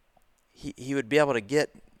 he would be able to get,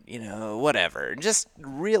 whatever. Just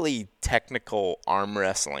really technical arm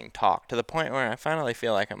wrestling talk to the point where I finally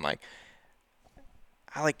feel like I'm like,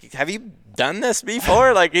 have you done this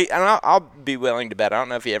before? I'll be willing to bet. I don't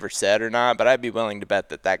know if he ever said or not, but I'd be willing to bet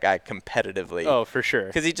that guy competitively. Oh, for sure.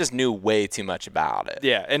 Because he just knew way too much about it.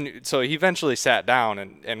 Yeah, and so he eventually sat down,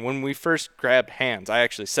 and when we first grabbed hands, I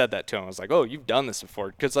actually said that to him. I was like, oh, you've done this before.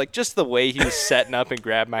 Because, just the way he was setting up and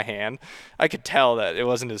grabbed my hand, I could tell that it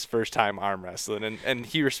wasn't his first time arm wrestling. And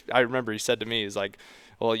I remember he said to me, he's like,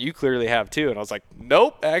 well, you clearly have too. And I was like,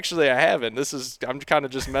 nope, actually I haven't. I'm kind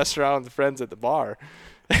of just messing around with friends at the bar.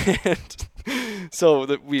 And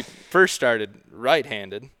so we first started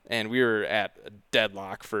right-handed, and we were at a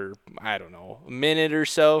deadlock for, I don't know, a minute or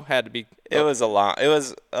so. Had to be. It was a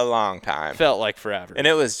long time. Felt like forever. And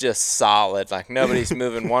it was just solid. Like nobody's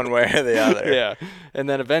moving one way or the other. Yeah. And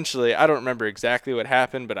then eventually, I don't remember exactly what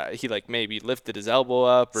happened, but he maybe lifted his elbow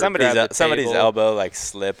up or somebody's elbow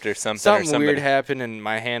slipped or something. Something weird happened, and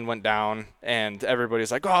my hand went down, and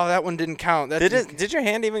everybody's like, "Oh, that one didn't count." Did your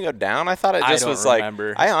hand even go down? I thought it just was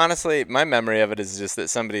remember. I honestly, my memory of it is just that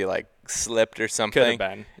somebody slipped or something. Could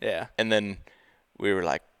have been. Yeah. And then we were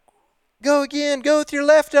like, "Go again, go with your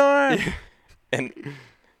left arm." And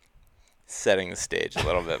setting the stage a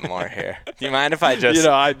little bit more here. Do you mind if I just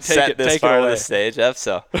set this part of the stage up?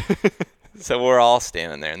 So we're all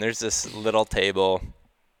standing there, and there's this little table,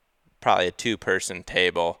 probably a 2-person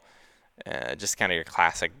table, just kind of your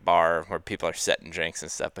classic bar where people are setting drinks and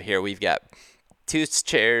stuff. But here we've got 2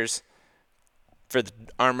 chairs for the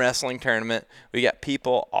arm wrestling tournament. We got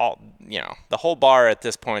people all, the whole bar at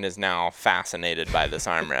this point is now fascinated by this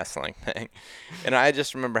arm wrestling thing. And I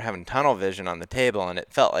just remember having tunnel vision on the table, and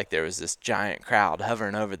it felt like there was this giant crowd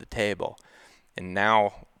hovering over the table. And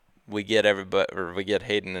now we get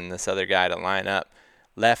Hayden and this other guy to line up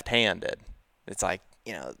left-handed. It's like,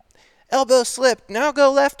 elbow slipped, now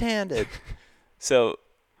go left-handed. So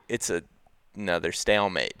it's another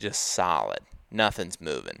stalemate, just solid. Nothing's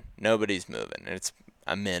moving. Nobody's moving. It's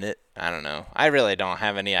a minute. I don't know. I really don't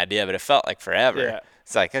have any idea, but it felt like forever. Yeah.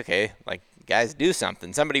 It's like, okay, guys, do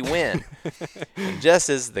something. Somebody win. And just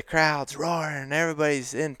as the crowd's roaring and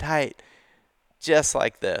everybody's in tight, just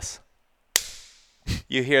like this,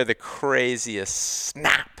 you hear the craziest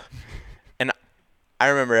snap. And I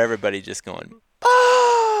remember everybody just going,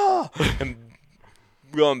 oh! And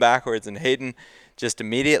going backwards. And Hayden just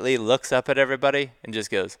immediately looks up at everybody and just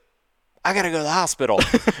goes, I got to go to the hospital.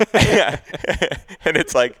 And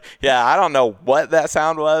it's like, yeah, I don't know what that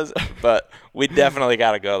sound was, but we definitely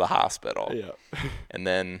got to go to the hospital. Yeah. And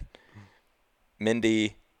then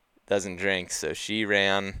Mindy doesn't drink, so she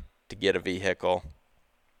ran to get a vehicle.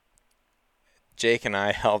 Jake and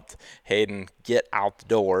I helped Hayden get out the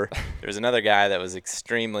door. There was another guy that was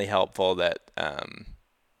extremely helpful that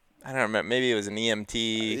I don't remember. Maybe it was an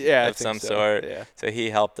EMT of some sort. Yeah. So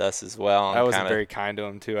he helped us as well. I wasn't very kind to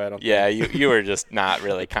him, too, I don't think. You were just not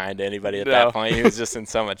really kind to anybody at that point. He was just in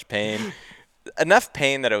so much pain. Enough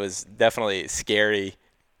pain that it was definitely scary.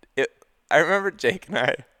 I remember Jake and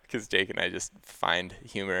I, because Jake and I just find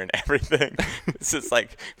humor in everything. It's just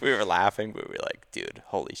like we were laughing, but we were like, dude,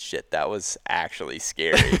 holy shit, that was actually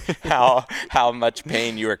scary. how much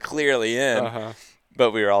pain you were clearly in. Uh-huh.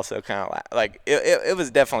 But we were also kind of like, it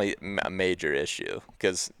was definitely a major issue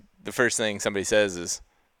because the first thing somebody says is,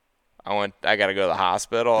 I got to go to the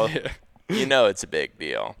hospital. Yeah. It's a big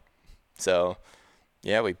deal. So,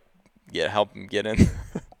 yeah, we help him get in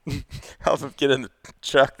the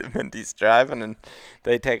truck that Mindy's driving, and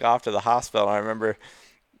they take off to the hospital. I remember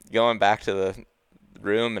going back to the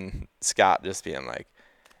room and Scott just being like,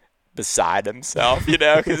 beside himself,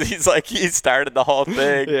 because he started the whole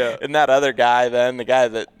thing. Yeah. And that other guy, then the guy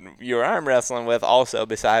that you were arm wrestling with, also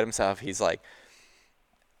beside himself. He's like,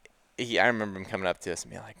 I remember him coming up to us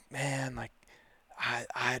and being like, man, like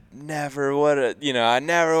I never would have, I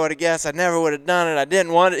never would have guessed. I never would have done it. I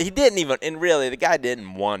didn't want it. He didn't even, and really the guy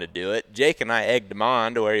didn't want to do it. Jake and I egged him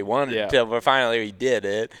on to where he wanted it till finally he did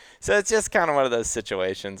it. So it's just kind of one of those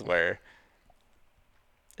situations where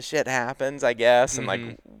shit happens, I guess. And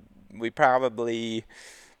like, we probably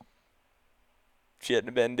shouldn't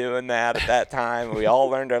have been doing that at that time. We all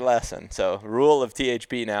learned our lesson. So rule of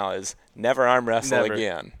THP now is never arm wrestle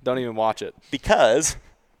again. Don't even watch it. Because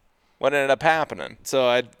what ended up happening? So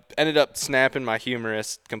I ended up snapping my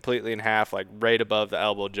humerus completely in half, like right above the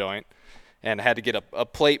elbow joint. And I had to get a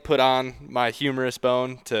plate put on my humerus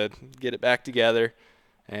bone to get it back together.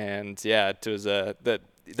 And, yeah, it was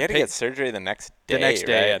you had to get surgery the next day, the next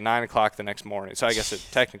day right? at 9 o'clock the next morning. So I guess it's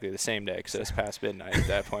technically the same day because it was past midnight at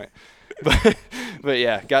that point. But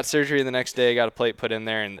yeah, got surgery the next day, got a plate put in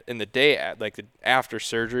there. And the day, after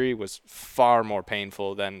surgery was far more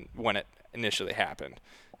painful than when it initially happened.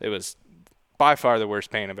 It was by far the worst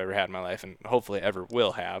pain I've ever had in my life and hopefully ever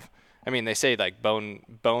will have. I mean, they say like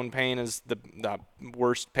bone pain is the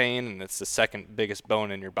worst pain, and it's the second biggest bone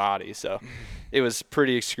in your body. So it was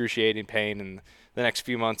pretty excruciating pain, and the next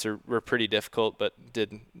few months were pretty difficult, but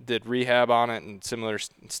did rehab on it and similar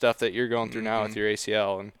stuff that you're going through now with your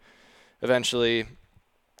ACL. And eventually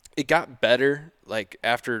it got better. Like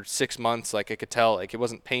after 6 months, like I could tell, like it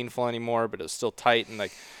wasn't painful anymore, but it was still tight. And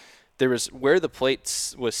like there was where the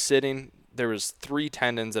plate was sitting, there was 3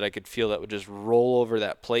 tendons that I could feel that would just roll over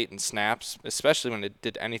that plate and snaps, especially when it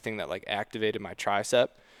did anything that like activated my tricep.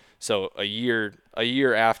 So a year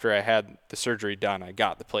after I had the surgery done, I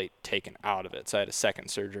got the plate taken out of it. So I had a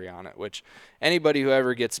second surgery on it, which anybody who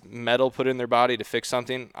ever gets metal put in their body to fix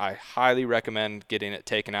something, I highly recommend getting it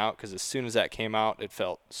taken out because as soon as that came out, it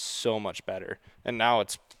felt so much better. And now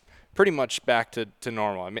it's pretty much back to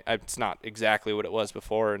normal. I mean, it's not exactly what it was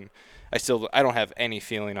before, and I don't have any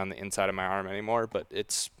feeling on the inside of my arm anymore, but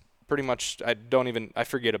it's pretty much, I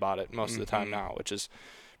forget about it most of the time now, which is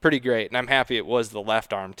pretty great. And I'm happy it was the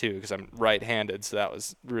left arm too, because I'm right-handed, so that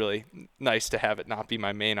was really nice to have it not be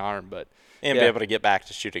my main arm. But and be able to get back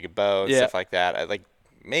to shooting a bow and stuff like that.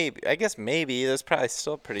 I guess maybe that's probably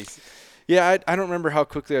still pretty. Yeah, I don't remember how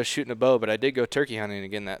quickly I was shooting a bow, but I did go turkey hunting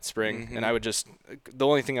again that spring, and I would the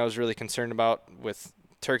only thing I was really concerned about with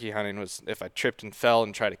turkey hunting was if I tripped and fell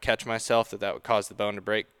and tried to catch myself, that would cause the bone to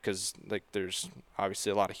break, because like there's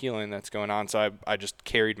obviously a lot of healing that's going on. So I just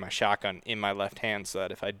carried my shotgun in my left hand so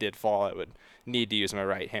that if I did fall, I would need to use my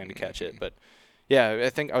right hand to catch it. But yeah,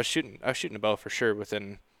 I think I was shooting a bow for sure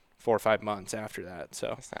within 4 or 5 months after that. So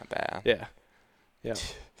that's not bad. Yeah.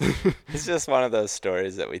 It's just one of those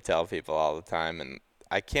stories that we tell people all the time, and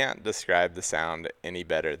I can't describe the sound any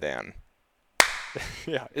better than.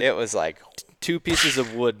 Yeah, it was like 2 pieces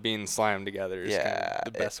of wood being slammed together is kind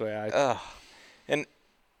of the best way I. And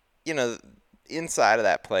inside of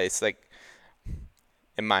that place, like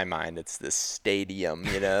in my mind, it's this stadium,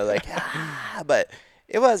 like but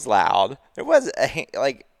it was loud. There was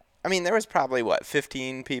there was probably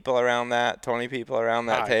 15 people around that, 20 people around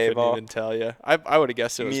that table. I couldn't even tell you. I would have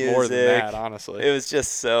guessed it was more than that, honestly. It was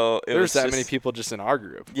just so. There's that many people just in our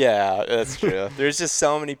group. Yeah, that's true. There's just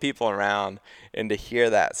so many people around, and to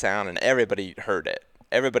hear that sound, and everybody heard it.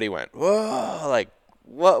 Everybody went, whoa, like,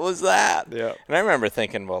 what was that? Yeah. And I remember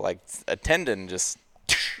thinking, well, like, a tendon just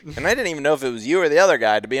and I didn't even know if it was you or the other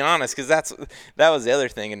guy, to be honest, because that was the other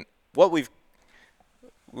thing. And what we've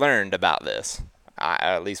learned about this,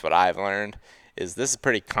 at least what I've learned, is this is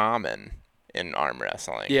pretty common in arm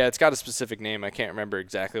wrestling. Yeah, it's got a specific name. I can't remember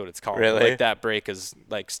exactly what it's called. Really? Like that break is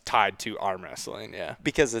like tied to arm wrestling. Yeah.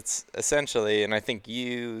 Because it's essentially, and I think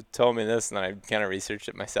you told me this, and then I kind of researched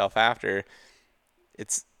it myself after.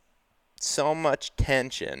 It's so much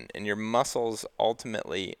tension, and your muscles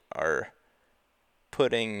ultimately are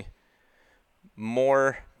putting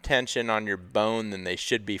more tension on your bone than they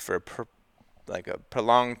should be for a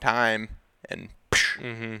prolonged time, and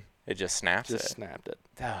it just snaps it. Just snapped it.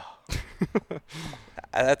 Oh.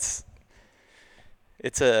 It's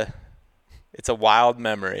a wild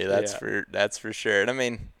memory. That's for sure. And I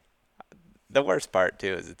mean, the worst part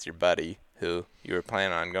too is it's your buddy who you were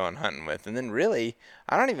planning on going hunting with, and then really,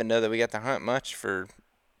 I don't even know that we got to hunt much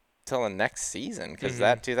till the next season, because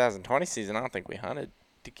that 2020 season, I don't think we hunted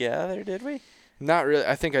together, did we? Not really.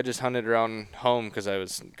 I think I just hunted around home because I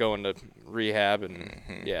was going to rehab and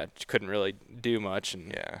couldn't really do much.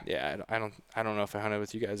 And I don't know if I hunted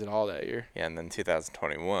with you guys at all that year. Yeah, and then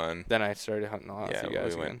 2021. Then I started hunting a lot with you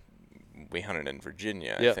guys again. We hunted in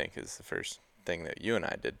Virginia. I think is the first thing that you and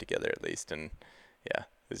I did together, at least. And it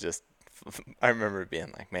was just. I remember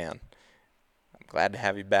being like, man, I'm glad to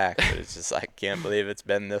have you back, but it's just like, can't believe it's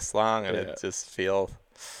been this long, and it just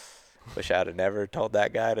wish I'd have never told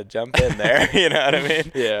that guy to jump in there. You know what I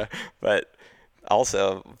mean? Yeah. But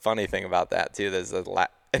also, funny thing about that too, there's and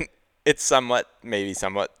it's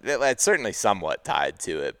it's certainly somewhat tied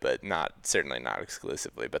to it, but certainly not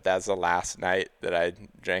exclusively. But that's the last night that I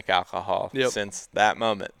drank alcohol since that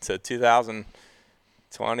moment. So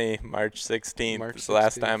 2020, March 16th was the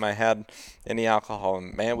last time I had any alcohol,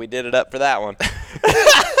 and man, we did it up for that one.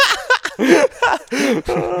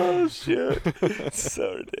 Oh shit! It's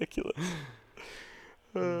so ridiculous.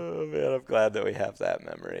 Oh man, I'm glad that we have that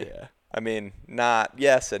memory. Yeah. I mean, not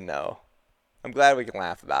yes and no. I'm glad we can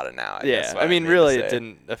laugh about it now. I mean, really, it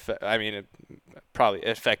didn't affect. I mean, it probably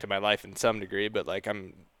affected my life in some degree, but like,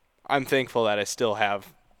 I'm thankful that I still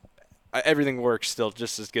have. Everything works still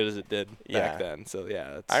just as good as it did back then. So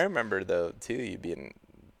I remember though too, you being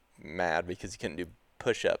mad because you couldn't do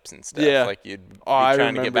push-ups and stuff. Yeah. Like you'd be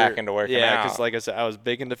trying to get back into working out. Yeah, because like I said, I was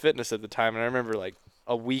big into fitness at the time, and I remember like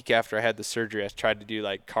a week after I had the surgery, I tried to do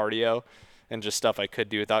like cardio and just stuff I could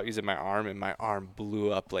do without using my arm, and my arm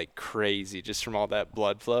blew up like crazy just from all that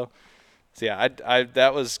blood flow. So yeah, I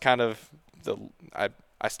that was kind of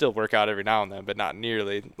I still work out every now and then, but not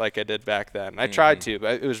nearly like I did back then. I tried to,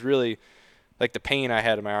 but it was really like the pain I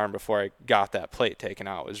had in my arm before I got that plate taken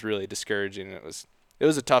out was really discouraging. It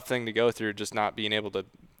was a tough thing to go through, just not being able to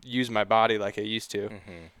use my body like I used to.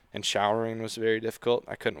 And showering was very difficult.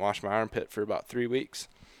 I couldn't wash my armpit for about 3 weeks.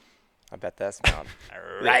 I bet that smelled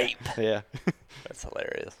ripe. Yeah. That's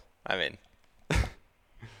hilarious. I mean,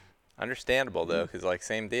 understandable though, because like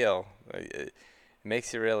same deal. It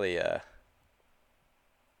makes you really,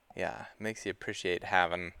 makes you appreciate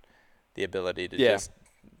having the ability to just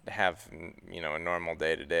have, a normal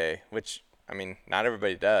day to day, which, I mean, not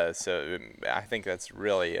everybody does. So I think that's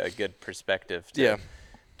really a good perspective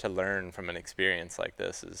to learn from an experience like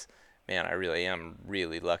this is, man, I really am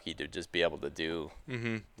really lucky to just be able to do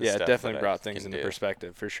it definitely brought things into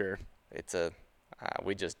perspective for sure. It's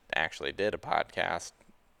we just actually did a podcast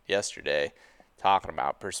yesterday talking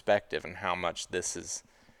about perspective and how much this has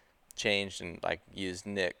changed, and like used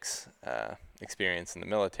Nick's experience in the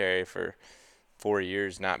military for 4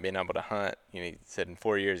 years not being able to hunt. He said in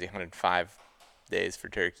 4 years he hunted 5 days for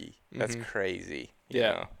turkey. That's crazy. You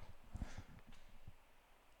know?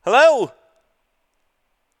 Hello.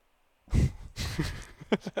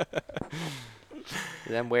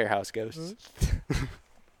 Them warehouse ghosts.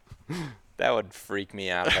 That would freak me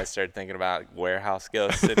out if I started thinking about warehouse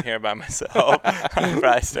ghosts sitting here by myself. I'd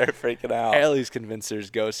probably start freaking out. Haley's convinced there's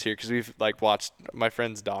ghosts here because we've like watched my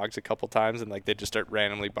friend's dogs a couple times, and like they just start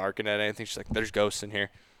randomly barking at anything. She's like, "There's ghosts in here.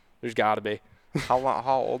 There's got to be." How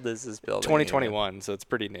old is this building? 2021, so it's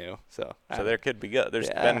pretty new. So there could be there's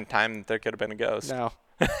been a time that there could have been a ghost. No.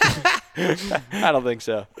 I don't think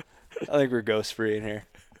so. I think we're ghost free in here.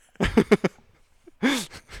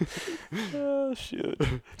 Oh shoot.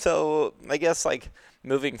 So I guess like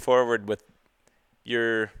moving forward with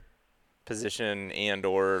your position and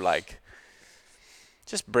or like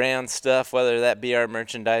just brand stuff, whether that be our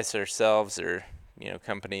merchandise ourselves or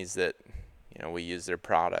companies that we use their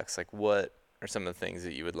products, like what are some of the things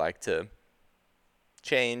that you would like to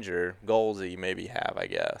change or goals that you maybe have, I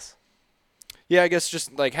guess? Yeah, I guess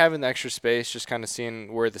just like having the extra space, just kind of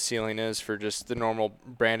seeing where the ceiling is for just the normal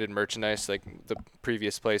branded merchandise. Like the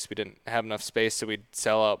previous place, we didn't have enough space, so we'd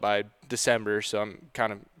sell out by December. So I'm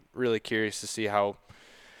kind of really curious to see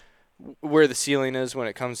where the ceiling is when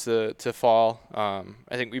it comes to fall.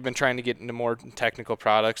 I think we've been trying to get into more technical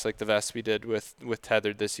products, like the vest we did with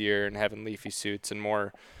Tethered this year, and having leafy suits and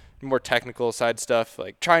more technical side stuff.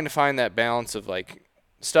 Like trying to find that balance of like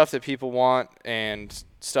stuff that people want and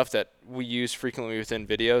stuff that we use frequently within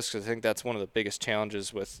videos, because I think that's one of the biggest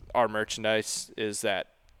challenges with our merchandise is that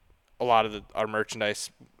a lot of our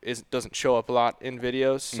merchandise doesn't show up a lot in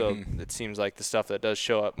videos. So it seems like the stuff that does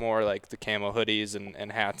show up more, like the camo hoodies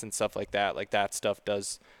and hats and stuff like that stuff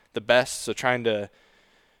does the best. So trying to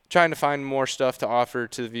find more stuff to offer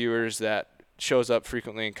to the viewers that shows up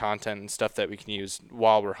frequently in content and stuff that we can use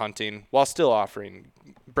while we're hunting, while still offering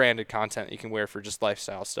branded content you can wear for just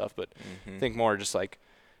lifestyle stuff. But I think more just like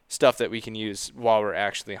stuff that we can use while we're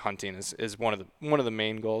actually hunting is one of the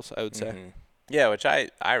main goals, I would say. Yeah, which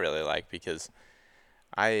I really like, because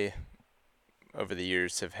I over the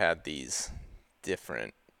years have had these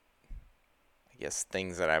different, I guess,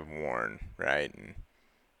 things that I've worn, right? And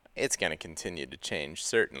it's going to continue to change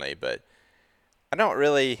certainly, but I don't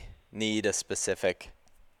really need a specific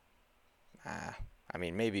I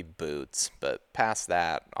mean, maybe boots, but past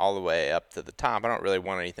that, all the way up to the top, I don't really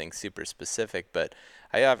want anything super specific. But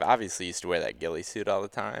I obviously used to wear that ghillie suit all the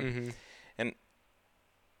time. And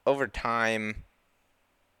over time,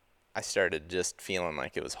 I started just feeling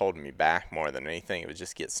like it was holding me back more than anything. It would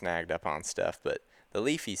just get snagged up on stuff. But the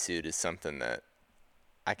leafy suit is something that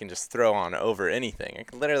I can just throw on over anything. I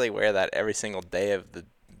can literally wear that every single day of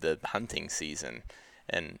the hunting season.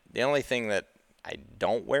 And the only thing that I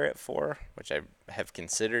don't wear it for, which I have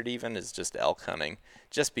considered even, is just elk hunting,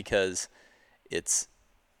 just because it's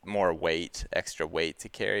more weight, extra weight to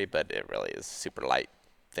carry, but it really is a super light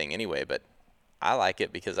thing anyway. But I like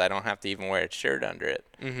it because I don't have to even wear a shirt under it.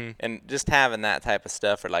 And just having that type of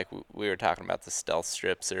stuff, or like we were talking about the stealth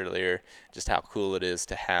strips earlier, just how cool it is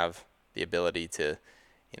to have the ability to,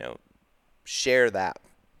 share that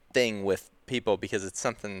thing with people, because it's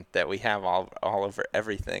something that we have all over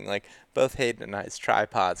everything. Like both Hayden and I's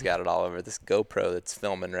tripods got it all over. This GoPro that's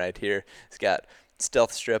filming right here, it's got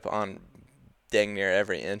stealth strip on dang near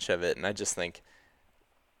every inch of it. And I just think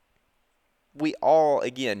we all,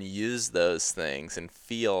 again, use those things and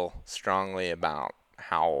feel strongly about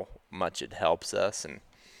how much it helps us, and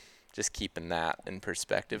just keeping that in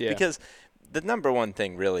perspective. Because the number one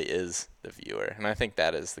thing really is the viewer. And I think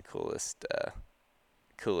that is the coolest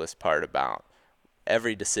part about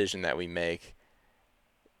every decision that we make.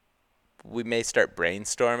 We may start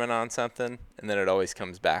brainstorming on something, and then it always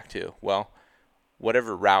comes back to, well,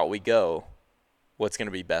 whatever route we go, what's going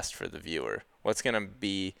to be best for the viewer? What's going to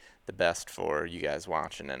be the best for you guys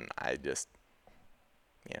watching? And I just,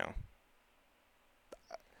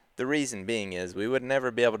 the reason being is we would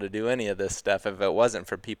never be able to do any of this stuff if it wasn't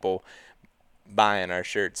for people buying our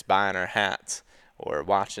shirts, buying our hats, or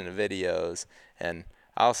watching the videos. And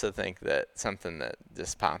I also think that something that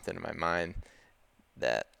just popped into my mind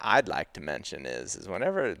that I'd like to mention is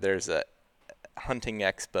whenever there's a hunting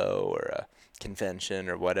expo or a convention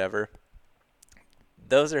or whatever,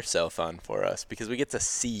 those are so fun for us because we get to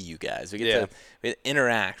see you guys. We get to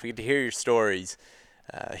interact. We get to hear your stories,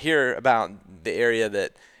 hear about the area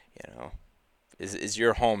that, is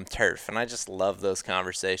your home turf. And I just love those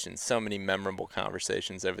conversations. So many memorable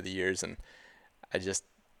conversations over the years, and I just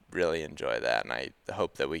really enjoy that, and I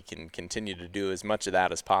hope that we can continue to do as much of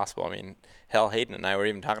that as possible. I mean, hell, Hayden and I were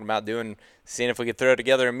even talking about seeing if we could throw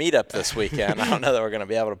together a meetup this weekend. I don't know that we're going to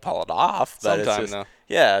be able to pull it off, but sometime, it's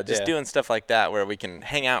though. just doing stuff like that where we can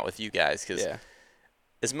hang out with you guys, because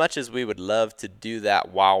as much as we would love to do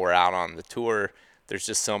that while we're out on the tour, there's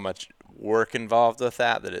just so much work involved with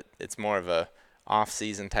that it's more of a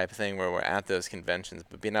off-season type of thing where we're at those conventions,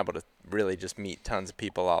 but being able to really just meet tons of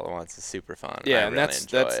people all at once is super fun. Yeah, and that's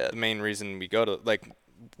the main reason we go to,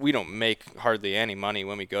 we don't make hardly any money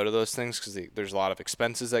when we go to those things because there's a lot of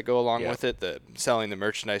expenses that go along with it. Selling the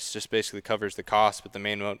merchandise just basically covers the cost, but the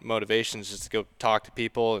main motivation is just to go talk to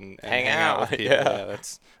people and hang out with people. Yeah,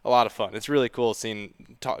 that's a lot of fun. It's really cool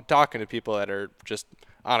seeing talking to people that are just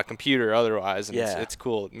on a computer otherwise, and it's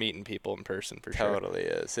cool meeting people in person for sure. Totally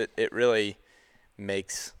is. It really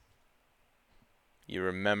makes you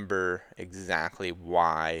remember exactly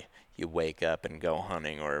why you wake up and go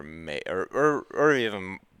hunting, or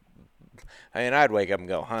even, I mean, I'd wake up and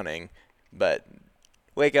go hunting, but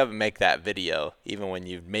wake up and make that video even when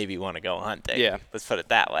you maybe want to go hunting. Yeah. Let's put it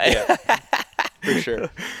that way. Yeah, for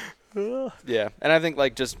sure. Yeah, and I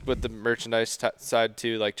think just with the merchandise side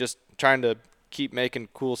too, just trying to keep making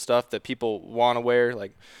cool stuff that people want to wear.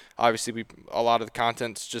 Like, obviously, a lot of the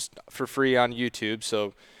content's just for free on YouTube,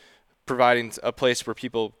 so providing a place where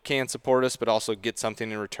people can support us but also get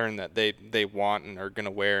something in return that they want and are going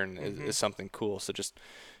to wear and is something cool. So just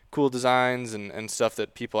cool designs and stuff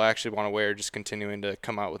that people actually want to wear, just continuing to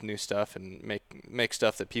come out with new stuff and make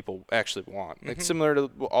stuff that people actually want. Like similar to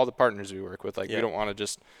all the partners we work with. Like we don't want to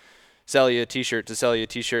just sell you a t-shirt to sell you a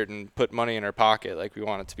t-shirt and put money in our pocket. Like we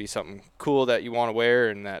want it to be something cool that you want to wear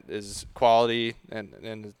and that is quality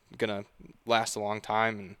and gonna last a long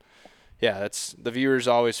time. And yeah, that's the viewers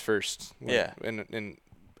always first. In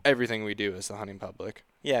everything we do as the hunting public.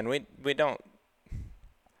 Yeah, and we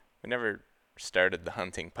never started the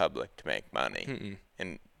hunting public to make money.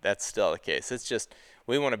 And that's still the case. It's just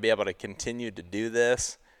we want to be able to continue to do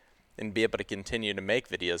this and be able to continue to make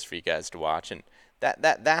videos for you guys to watch, and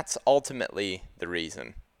that's ultimately the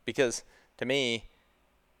reason. Because to me,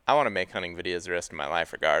 I want to make hunting videos the rest of my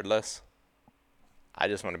life regardless. I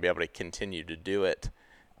just want to be able to continue to do it.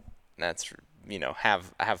 And that's,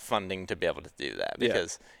 have funding to be able to do that,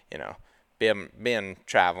 because being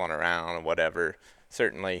traveling around or whatever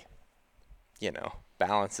certainly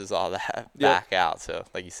balances all that back out. So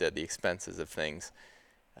like you said, the expenses of things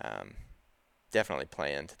definitely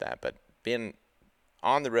play into that. But being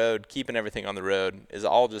on the road, keeping everything on the road is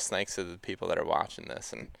all just thanks to the people that are watching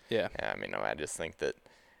this. And I just think that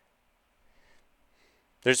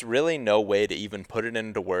there's really no way to even put it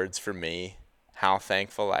into words for me how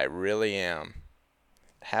thankful I really am.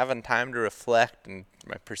 Having time to reflect and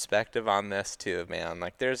my perspective on this too, man.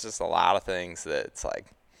 Like there's just a lot of things that it's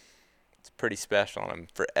pretty special, and I'm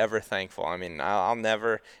forever thankful. I mean, I'll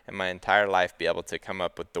never in my entire life be able to come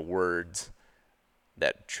up with the words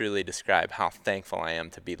that truly describe how thankful I am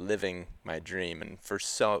to be living my dream, and for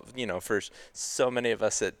so many of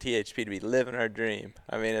us at THP to be living our dream.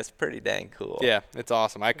 I mean, it's pretty dang cool. Yeah, it's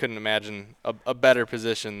awesome. I couldn't imagine a better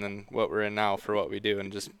position than what we're in now for what we do,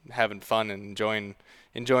 and just having fun and enjoying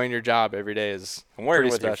your job every day is and working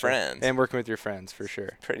pretty with special. your friends. And working with your friends, for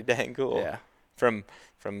sure. Pretty dang cool. Yeah. From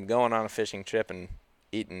going on a fishing trip and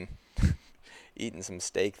eating some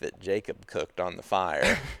steak that Jacob cooked on the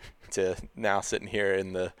fire to now sitting here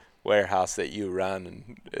in the warehouse that you run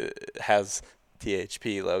and has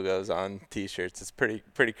THP logos on T-shirts. It's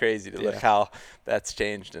pretty crazy to look how that's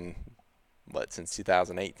changed in since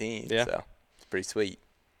 2018. Yeah. So it's pretty sweet.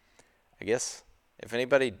 I guess if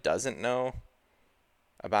anybody doesn't know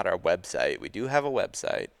about our website, we do have a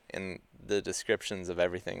website. In the descriptions of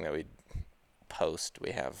everything that we post,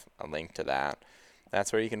 we have a link to that.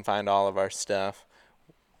 That's where you can find all of our stuff.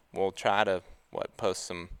 We'll try to post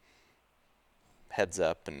some heads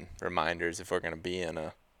up and reminders if we're going to be in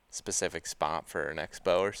a specific spot for an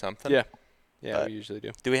expo or something. Yeah, But we usually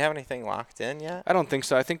do. Do we have anything locked in yet? I don't think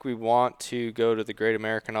so. I think we want to go to the Great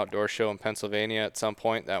American Outdoor Show in Pennsylvania at some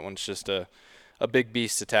point. That one's just a big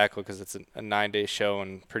beast to tackle because it's a 9-day show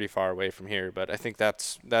and pretty far away from here. But I think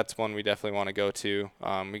that's one we definitely want to go to.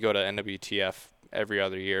 We go to NWTF every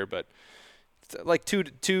other year, but like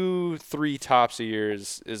 2-3 tops a year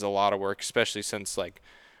is a lot of work, especially since like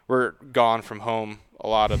we're gone from home a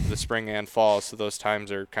lot of the spring and fall, so those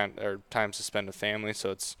times are times to spend with family.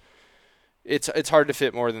 So it's hard to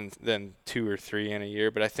fit more than 2 or 3 in a year.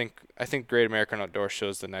 But I think Great American Outdoor Show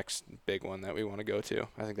is the next big one that we want to go to.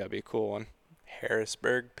 I think that'd be a cool one.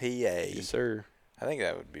 Harrisburg, PA. Yes, sir. I think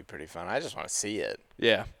that would be pretty fun. I just want to see it.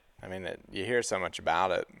 Yeah. I mean, you hear so much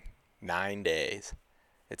about it. 9 days.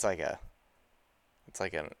 It's like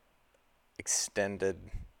an extended,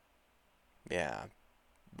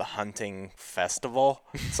 the hunting festival.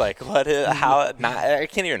 It's like, I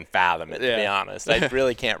can't even fathom it, to be honest. I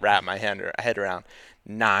really can't wrap my head around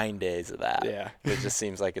 9 days of that. Yeah. It just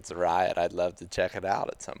seems like it's a riot. I'd love to check it out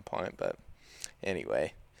at some point. But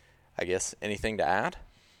anyway, I guess anything to add?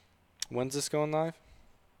 When's this going live?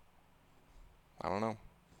 I don't know.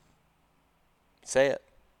 Say it.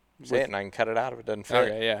 Say it and I can cut it out if it doesn't fit.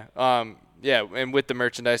 Okay, yeah. And with the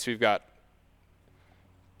merchandise we've got.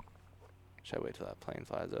 Should I wait till that plane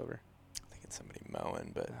flies over? I think it's somebody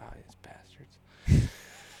mowing, but these bastards.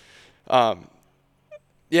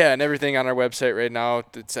 Yeah, and everything on our website right now,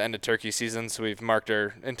 it's the end of turkey season, so we've marked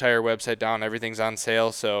our entire website down. Everything's on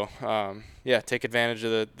sale, so take advantage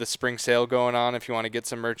of the spring sale going on if you want to get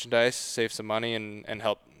some merchandise, save some money, and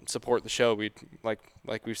help support the show. We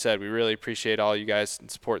like we've said, we really appreciate all you guys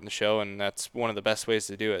supporting the show, and that's one of the best ways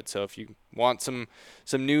to do it. So if you want some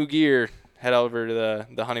new gear, head over to the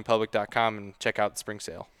huntingpublic.com and check out the spring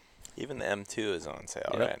sale. Even the M2 is on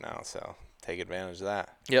sale right now, so take advantage of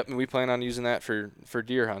that. Yep, and we plan on using that for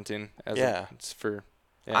deer hunting.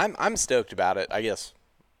 I'm stoked about it. I guess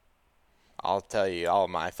I'll tell you all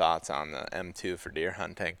my thoughts on the M2 for deer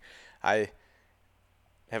hunting. I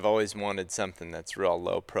have always wanted something that's real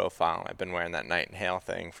low profile. I've been wearing that Night and Hail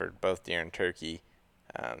thing for both deer and turkey.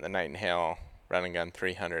 The Night and Hail Run and Gun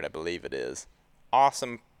 300, I believe it is.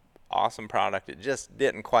 Awesome product. It just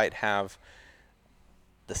didn't quite have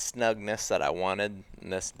the snugness that I wanted,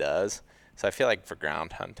 and this does. So I feel like for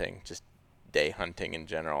ground hunting, just day hunting in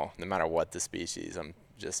general, no matter what the species, I'm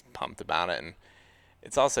just pumped about it. And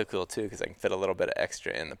it's also cool too because I can fit a little bit of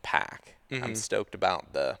extra in the pack. I'm stoked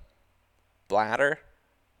about the bladder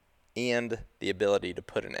and the ability to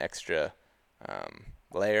put an extra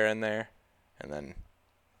layer in there. And then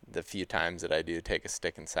the few times that I do take a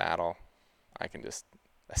stick and saddle, I can just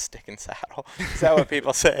a stick and saddle. Is that what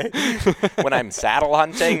people say? When I'm saddle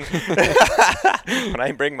hunting? When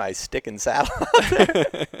I bring my stick and saddle out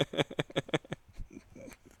there?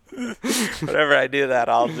 Whenever I do that,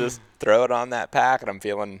 I'll just throw it on that pack, and I'm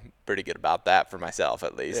feeling pretty good about that for myself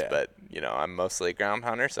at least. Yeah. But, I'm mostly a ground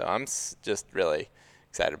hunter, so I'm just really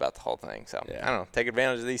excited about the whole thing. So, I don't know, take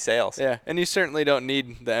advantage of these sales. Yeah, and you certainly don't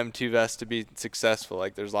need the M2 vest to be successful.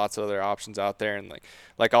 Like, there's lots of other options out there, and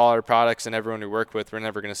like all our products and everyone we work with, we're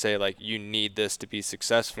never going to say, like, you need this to be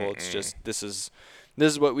successful. Mm-mm. It's just this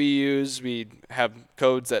is what we use. We have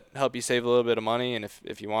codes that help you save a little bit of money, and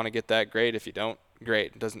if you want to get that, great. If you don't,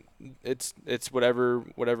 great. It's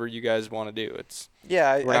whatever you guys want to do.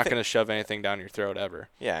 We're not going to shove anything down your throat ever.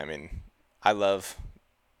 Yeah, I mean, I love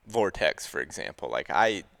Vortex, for example. Like,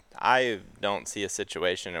 I don't see a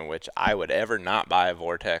situation in which I would ever not buy a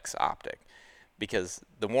Vortex optic because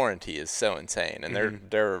the warranty is so insane, and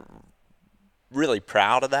they're really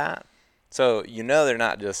proud of that. So they're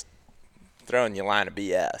not just throwing you a line of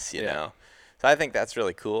BS, you know. So I think that's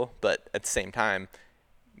really cool. But at the same time,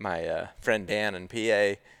 my friend Dan in PA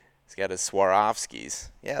has got his Swarovskis.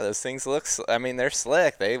 Yeah, those things they're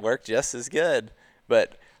slick. They work just as good.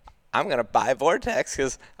 But I'm going to buy Vortex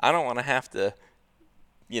because I don't want to have to,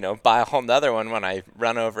 buy a whole nother one when I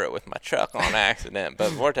run over it with my truck on accident.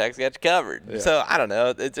 But Vortex got you covered. Yeah. So I don't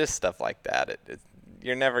know. It's just stuff like that.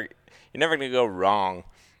 You're never going to go wrong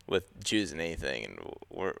with choosing anything. And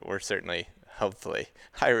we're certainly, hopefully,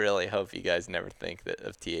 I really hope you guys never think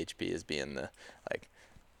of THP as being the, like,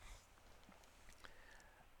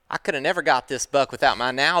 I could have never got this buck without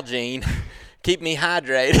my Nalgene. Keep me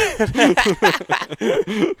hydrated.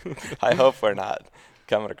 I hope we're not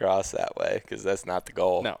coming across that way because that's not the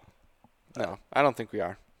goal. No, I don't think we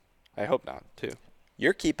are. I hope not, too.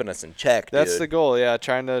 You're keeping us in check, dude. That's the goal, yeah,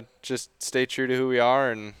 trying to just stay true to who we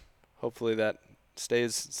are, and hopefully that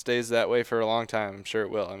stays that way for a long time. I'm sure it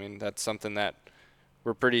will. I mean, that's something that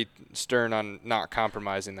we're pretty stern on not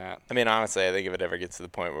compromising that. I mean, honestly, I think if it ever gets to the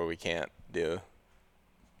point where we can't do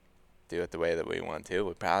it the way that we want to,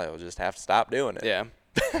 we probably will just have to stop doing it. Yeah.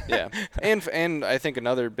 Yeah. And I think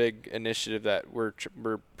another big initiative that we're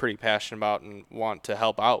pretty passionate about and want to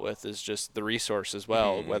help out with is just the resource as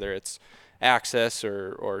well, whether it's access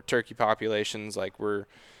or turkey populations. Like, we're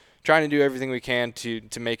trying to do everything we can to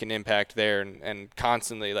make an impact there, and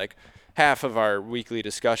constantly, like, half of our weekly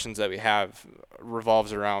discussions that we have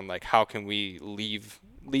revolves around, like, how can we leave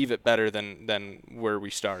it better than where we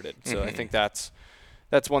started. So I think that's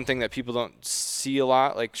one thing that people don't see a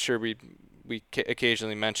lot. Like, sure, we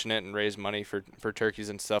occasionally mention it and raise money for turkeys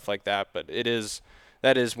and stuff like that, but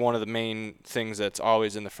that is one of the main things that's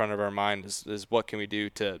always in the front of our mind is what can we do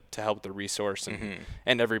to help the resource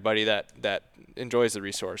and everybody that enjoys the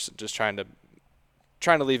resource. Just trying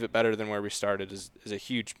to leave it better than where we started is a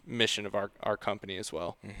huge mission of our company as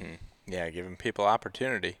well. Yeah, giving people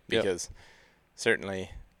opportunity, because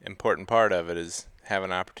certainly important part of it is having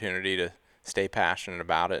an opportunity to stay passionate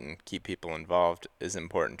about it and keep people involved is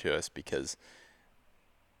important to us, because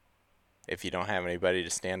if you don't have anybody to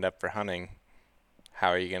stand up for hunting, how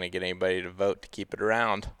are you going to get anybody to vote to keep it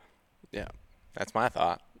around? Yeah, that's my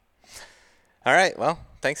thought. All right, well,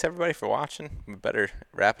 thanks everybody for watching. We better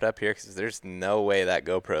wrap it up here because there's no way that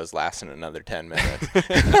GoPro's lasting another 10 minutes.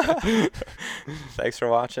 Thanks for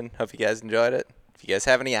watching. Hope you guys enjoyed it. If you guys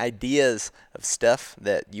have any ideas of stuff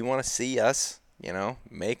that you want to see us,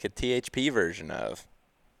 make a THP version of,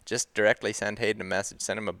 just directly send Hayden a message.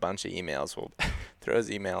 Send him a bunch of emails. We'll throw his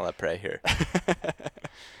email up right here.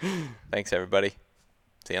 Thanks, everybody.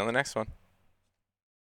 See you on the next one.